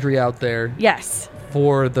put Kadri out there. Yes.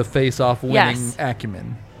 For the face-off winning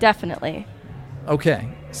acumen. Definitely. Okay,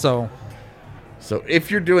 so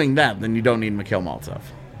if you're doing that, then you don't need Mikhail Maltsev.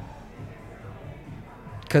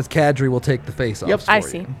 Because Kadri will take the face-off. Yep, I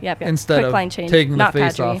see. Yep. Instead of taking the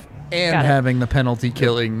face-off and having the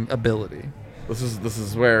penalty-killing ability. This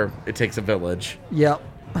is where it takes a village. Yep.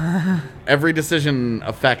 Every decision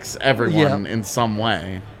affects everyone in some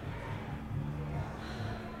way.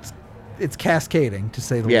 It's cascading, to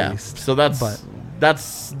say the least. So that's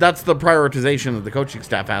that's the prioritization that the coaching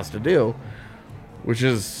staff has to do, which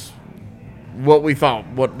is what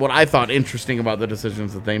I thought interesting about the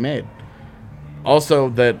decisions that they made. Also,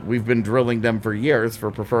 that we've been drilling them for years for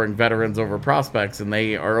preferring veterans over prospects, and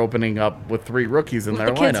they are opening up with 3 rookies in their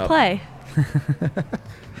the kids lineup. Play.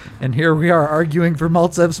 And here we are arguing for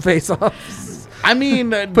Maltsev's face-offs. I mean,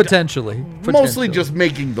 Potentially. Mostly just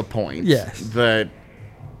making the point. Yes. That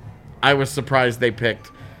I was surprised they picked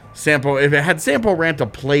Sampo. If it had Sampo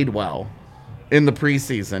Ranta played well in the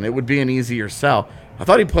preseason, it would be an easier sell. I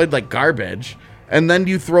thought he played like garbage. And then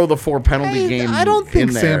you throw the 4 penalty game. I don't think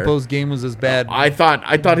in there. Sampo's game was as bad. I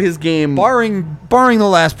thought his game, barring the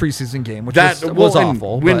last preseason game, which was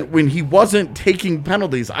awful. When he wasn't taking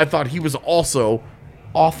penalties, I thought he was also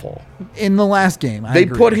awful. In the last game, they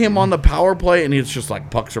put him on the power play, and it's just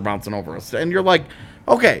like pucks are bouncing over us, and you're like,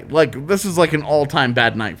 okay, like this is like an all-time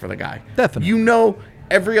bad night for the guy. Definitely. You know,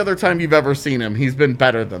 every other time you've ever seen him, he's been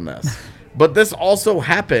better than this. But this also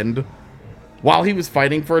happened while he was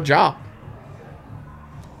fighting for a job.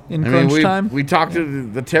 In crunch time? We talked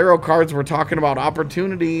to the tarot cards. We're talking about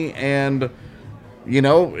opportunity, and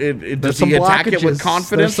does he attack it with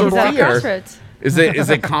confidence or fear? Is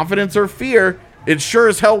it confidence or fear? It sure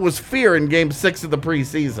as hell was fear in Game 6 of the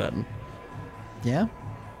preseason. Yeah.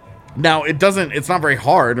 Now it's not very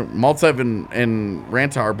hard. Maltsev and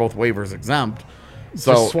Ranta are both waivers exempt,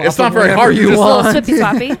 so it's not very hard. You want.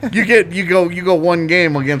 Swappy. You go one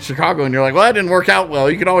game against Chicago, and you're like, well, that didn't work out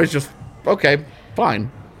well. You can always just okay,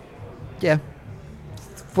 fine. Yeah.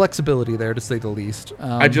 Flexibility there, to say the least.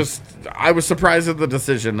 I was surprised at the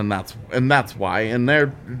decision, and that's why.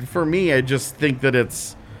 And for me, I just think that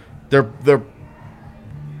they're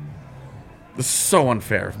this is so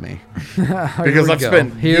unfair of me because I've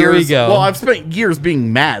spent years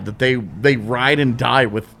being mad that they ride and die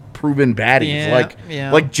with proven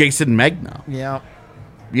baddies like Jason Megna. Yeah.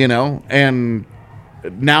 And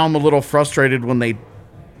now I'm a little frustrated when they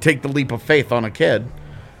take the leap of faith on a kid.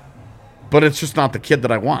 But it's just not the kid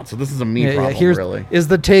that I want. So this is a me problem, really. Is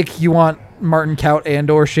the take you want Martin Kaut and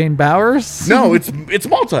or Shane Bowers? No, it's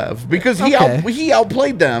Maltsev because he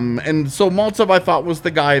outplayed them, and so Maltsev I thought was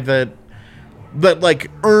the guy that like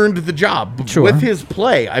earned the job with his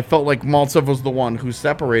play. I felt like Maltsev was the one who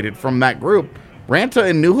separated from that group, Ranta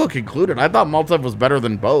and Newhook included. I thought Maltsev was better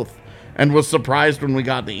than both, and was surprised when we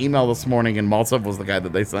got the email this morning and Maltsev was the guy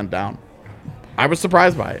that they sent down. I was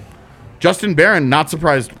surprised by it. Justin Barron, not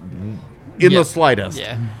surprised in the slightest.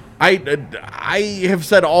 Yeah. I have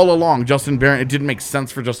said all along, Justin Barron, it didn't make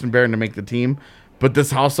sense for Justin Barron to make the team, but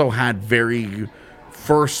this also had very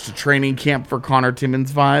first training camp for Connor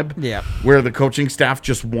Timmins vibe. Yeah. Where the coaching staff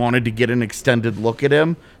just wanted to get an extended look at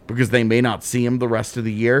him because they may not see him the rest of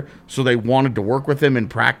the year. So they wanted to work with him in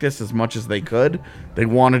practice as much as they could. They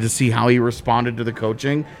wanted to see how he responded to the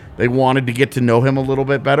coaching. They wanted to get to know him a little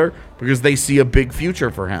bit better because they see a big future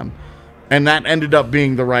for him. And that ended up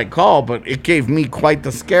being the right call, but it gave me quite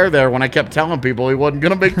the scare there when I kept telling people he wasn't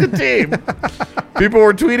going to make the team. People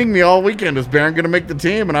were tweeting me all weekend, is Barron going to make the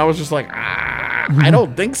team? And I was just like, I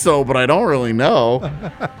don't think so, but I don't really know.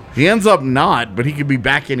 He ends up not, but he could be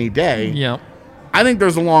back any day. Yeah. I think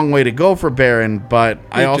there's a long way to go for Barron, but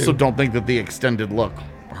I also don't think that the extended look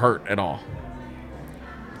hurt at all.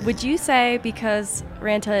 Would you say because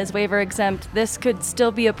Ranta is waiver exempt, this could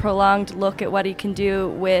still be a prolonged look at what he can do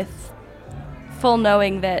with full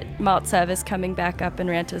knowing that Maltsev is coming back up and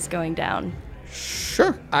Ranta's going down?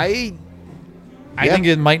 Sure. I think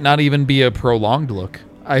it might not even be a prolonged look.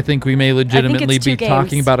 I think we may legitimately be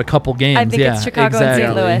talking about a couple games. I think it's Chicago and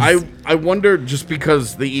St. Louis. I wonder, just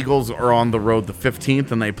because the Eagles are on the road the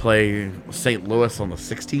 15th and they play St. Louis on the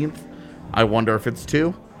 16th, I wonder if it's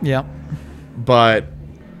 2. Yeah. But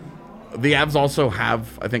the Avs also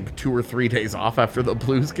have, I think, 2 or 3 days off after the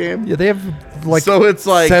Blues game. Yeah, they have so it's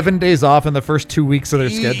like 7 days off in the first 2 weeks of their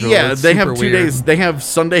schedule. Yeah, they have 2 days. They have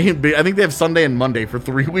Sunday. I think they have Sunday and Monday for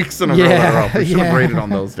 3 weeks in a row. We should have rated on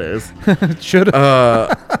those days. Should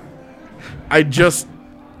have. I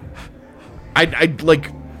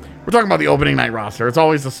like. We're talking about the opening night roster. It's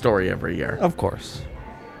always a story every year, of course.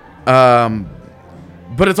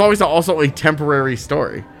 But it's always also a temporary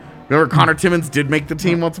story. Remember, Connor Timmins did make the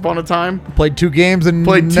team once upon a time. Played 2 games and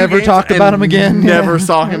never talked about him again. Never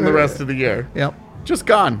saw him the rest of the year. Yep. Just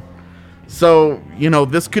gone. So,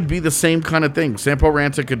 this could be the same kind of thing. Sampo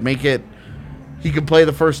Ranta could make it. He could play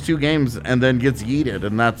the first 2 games and then gets yeeted,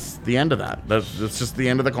 and that's the end of that. That's just the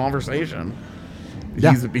end of the conversation.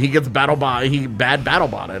 Yeah. He gets bad battle botted. Bad battle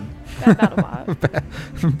bot.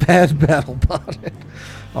 Bad battle botted.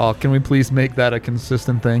 Oh, can we please make that a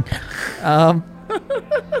consistent thing?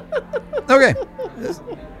 Okay.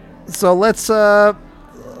 So let's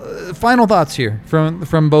final thoughts here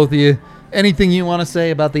from both of you. Anything you want to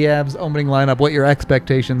say about the Avs opening lineup? What your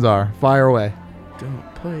expectations are? Fire away.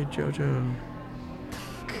 Don't play JoJo.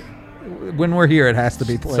 When we're here, it has to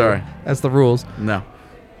be played. Sorry. That's the rules. No.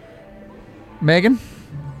 Megan?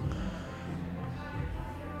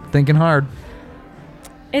 Thinking hard.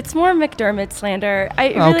 It's more McDermott slander.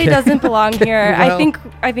 It really Okay. doesn't belong here. Well.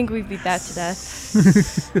 I think we beat that to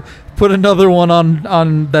death. Put another one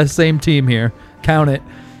on the same team here. Count it.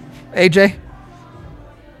 AJ,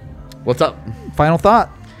 What's up? final thought.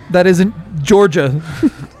 That isn't Georgia.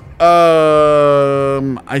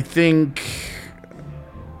 I think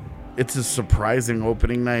it's a surprising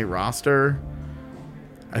opening night roster.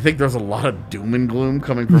 I think there's a lot of doom and gloom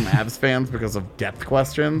coming from Avs fans because of depth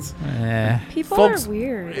questions. People Folks- are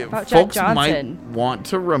weird about Jack Folks Johnson. might want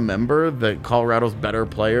to remember that Colorado's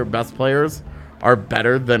best players are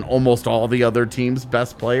better than almost all the other teams'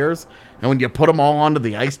 best players. And when you put them all onto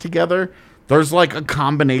the ice together, there's like a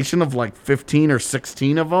combination of like 15 or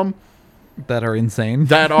 16 of them That are insane.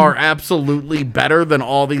 that are absolutely better than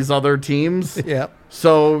all these other teams. Yep.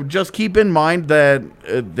 So just keep in mind that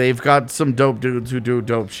they've got some dope dudes who do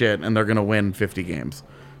dope shit, and they're going to win 50 games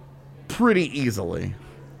pretty easily.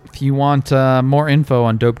 If you want more info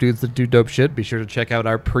on dope dudes that do dope shit, be sure to check out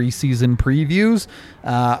our preseason previews.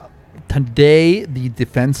 Today, the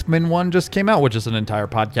defenseman one just came out, which is an entire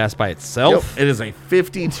podcast by itself. It is a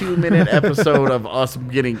 52-minute episode of us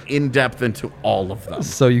getting in-depth into all of them.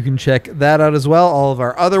 So you can check that out as well. All of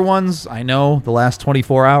our other ones, I know the last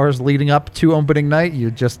 24 hours leading up to opening night,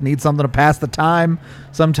 you just need something to pass the time.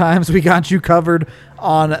 Sometimes we got you covered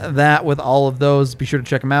on that with all of those. Be sure to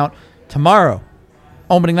check them out. Tomorrow,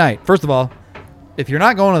 opening night. First of all, if you're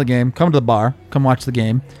not going to the game, come to the bar. Come watch the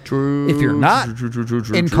game. True. If you're not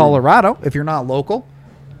in Colorado, if you're not local,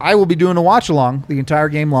 I will be doing a watch along the entire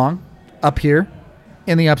game long up here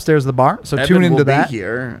in the upstairs of the bar. So Evan tune into will that. be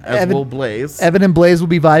here, as will Blaze. Evan and Blaze will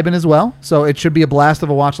be vibing as well. So it should be a blast of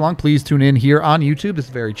a watch along. Please tune in here on YouTube, this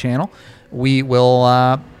very channel. We will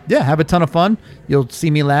have a ton of fun. You'll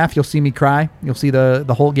see me laugh. You'll see me cry. You'll see the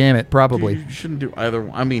whole gamut, probably. You shouldn't do either.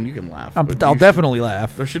 I mean, you can laugh. I'll but you definitely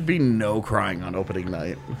laugh. There should be no crying on opening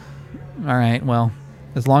night. All right, well,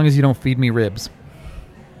 as long as you don't feed me ribs.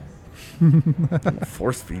 I'll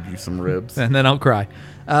force feed you some ribs. And then I'll cry.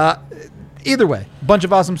 Either way, a bunch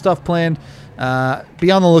of awesome stuff planned.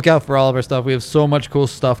 Be on the lookout for all of our stuff. We have so much cool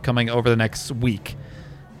stuff coming over the next week.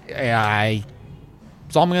 That's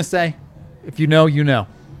all I'm going to say. If you know, you know.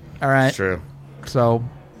 All right. It's true. So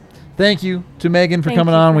thank you to Megan for Thank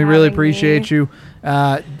coming you on. for We really having appreciate me. you.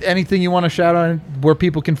 Anything you want to shout out where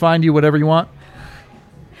people can find you, whatever you want?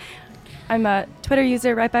 I'm a Twitter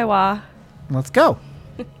user, right by Wah. Let's go.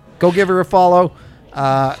 Go give her a follow.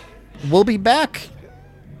 We'll be back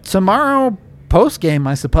tomorrow post-game,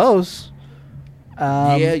 I suppose.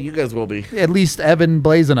 Yeah, you guys will be. At least Evan,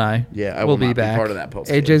 Blaze, and I Yeah, I will will be not be back. part of that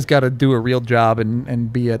post-game. AJ's got to do a real job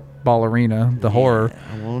and be at Ball Arena, the horror.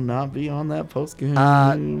 I will not be on that post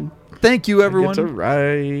game. Thank you, everyone, Get to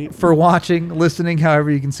write. for watching, listening, however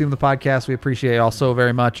you consume the podcast. We appreciate you all so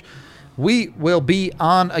very much. We will be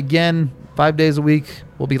on again 5 days a week.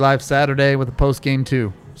 We'll be live Saturday with a post-game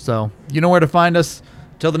too. So you know where to find us.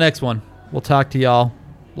 Till the next one, we'll talk to y'all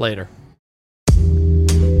later.